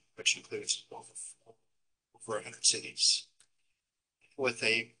section, which includes over 100 cities, with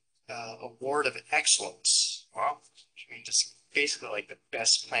a award of excellence. Wow. I mean, just basically like the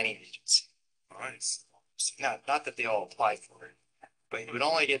best planning agency. Nice. Not that they all apply for it, but you would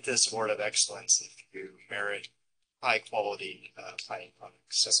only get this award of excellence if you merit high quality planning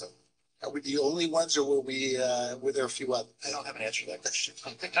products. So Are we the only ones, or were there a few others? I don't have an answer to that question.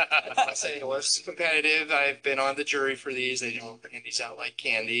 I'll say it was competitive. I've been on the jury for these. They don't hand these out like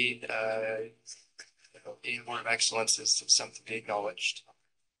candy. The award of excellence is something to be acknowledged.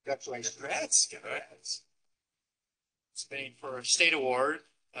 Congratulations. Congrats. Submitting for a state award.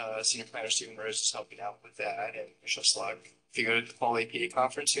 Senior Planner Stephen Rose is helping out with that, and Michelle Slug. If you go to the Fall APA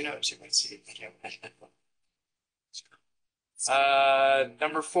conference, who knows? You might see it.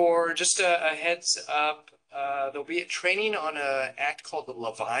 Number four, just a heads up. There'll be a training on an act called the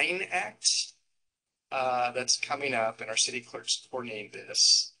Levine Act that's coming up, and our city clerk's coordinating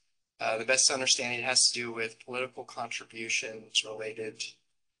this. The best understanding it has to do with political contributions related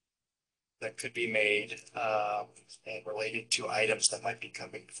that could be made and related to items that might be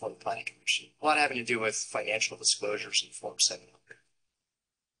coming before the Planning Commission. A lot having to do with financial disclosures in Form 700.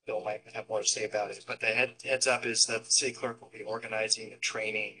 Bill might have more to say about it, but the heads up is that the city clerk will be organizing a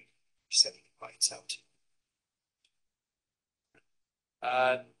training, sending invites out.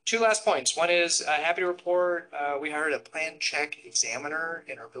 Two last points. One is happy to report we hired a plan check examiner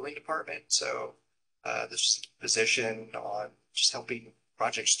in our building department. So this position on just helping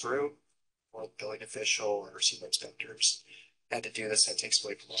projects through, or the building official or senior inspectors had to do this. That takes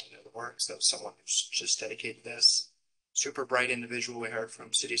away from a lot of the work. So someone who's just dedicated to this. Super bright individual we heard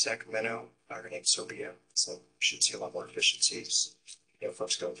from City of Sacramento, her name's Sophia. So we should see a lot more efficiencies,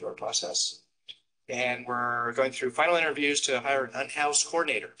 folks going through our process. And we're going through final interviews to hire an unhoused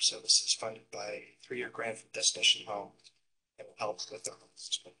coordinator. So this is funded by a 3-year grant from Destination Home. It will help with our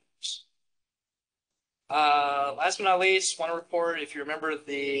homeless. Last but not least, want to report, if you remember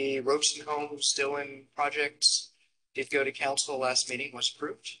the Robeson Homes Dillon project did go to council. Last meeting was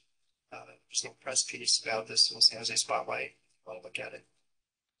approved. just a little press piece about this in the San Jose Spotlight. Want to look at it.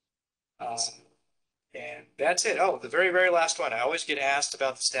 And that's it. Oh, the very, very last one. I always get asked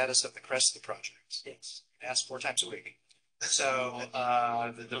about the status of the Cressley project. Yes, asked 4 times a week. So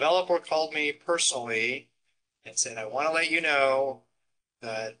the developer called me personally and said, I want to let you know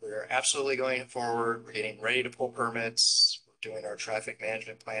that we're absolutely going forward. We're getting ready to pull permits. We're doing our traffic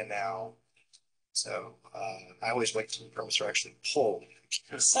management plan now. So I always wait till the permits are actually pulled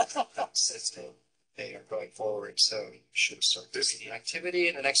since they are going forward. So you should start to see activity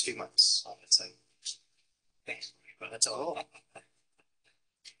in the next few months on that site. Thanks. But that's all.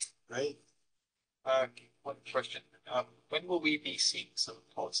 Right? One question. When will we be seeing some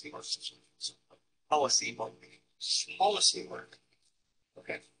policy work? Policy work. Policy work.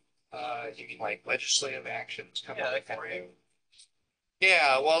 Okay. You mean like legislative actions coming for you?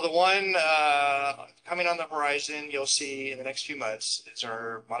 Yeah, well, the one coming on the horizon you'll see in the next few months is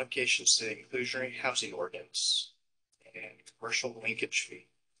our modifications to the inclusionary housing ordinance and commercial linkage fee.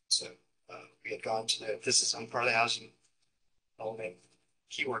 So we had gone to this is on part of the housing element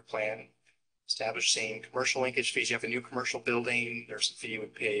keyword plan, establishing commercial linkage fees. You have a new commercial building, there's a fee you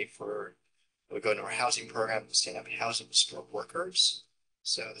would pay for, it would go into our housing program to stand up housing to support workers.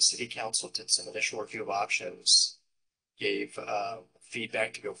 So the city council did some initial review of options, gave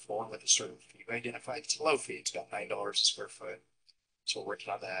feedback to go forward with a certain fee we identified. It's a low fee, it's about $9 a square foot. So we're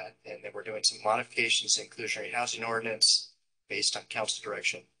working on that. And then we're doing some modifications to inclusionary housing ordinance based on council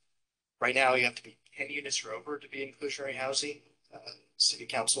direction. Right now, you have to be 10 units or over to be inclusionary housing. City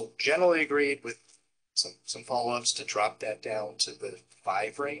council generally agreed with some follow-ups to drop that down to the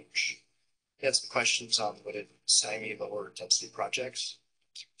 5 range. We had some questions on would it stymie lower density projects.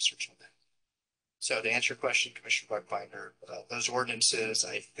 Research on that. So to answer your question, Commissioner Buckbinder, those ordinances,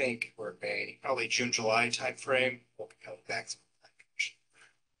 I think, were May, probably June, July timeframe. We'll be coming back to that.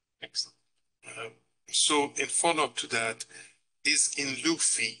 Excellent. So in follow-up to that, is in lieu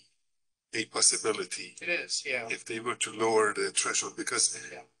fee a possibility? It is, yeah. If they were to lower the threshold, because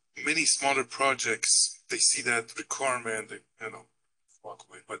many smaller projects, they see that requirement, they, walk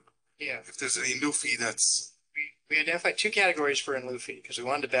away. But yeah, if there's an in lieu fee, that's we identified 2 categories for in lieu fee because we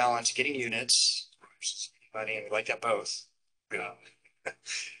wanted to balance getting units versus money, and we like that both.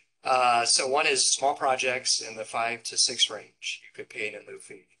 So one is small projects in the 5 to 6 range. You could pay an in lieu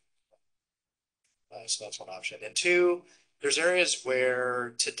fee. So that's one option. And 2, there's areas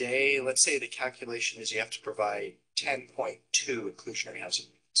where today, let's say the calculation is you have to provide 10.2 inclusionary housing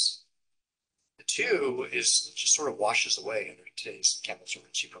units. The 2 is just sort of washes away under today's capital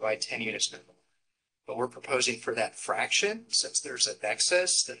ordinance. You provide 10 units minimum. But we're proposing for that fraction, since there's a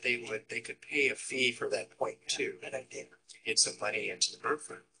nexus, that they could pay a fee for that 0.2. And I think get some money into the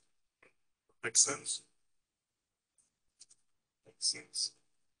perfect. Makes sense. Makes sense.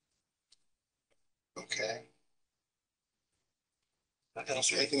 Okay.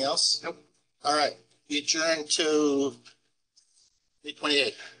 Anything else? Nope. All right. We adjourn to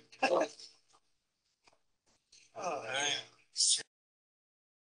 8:28.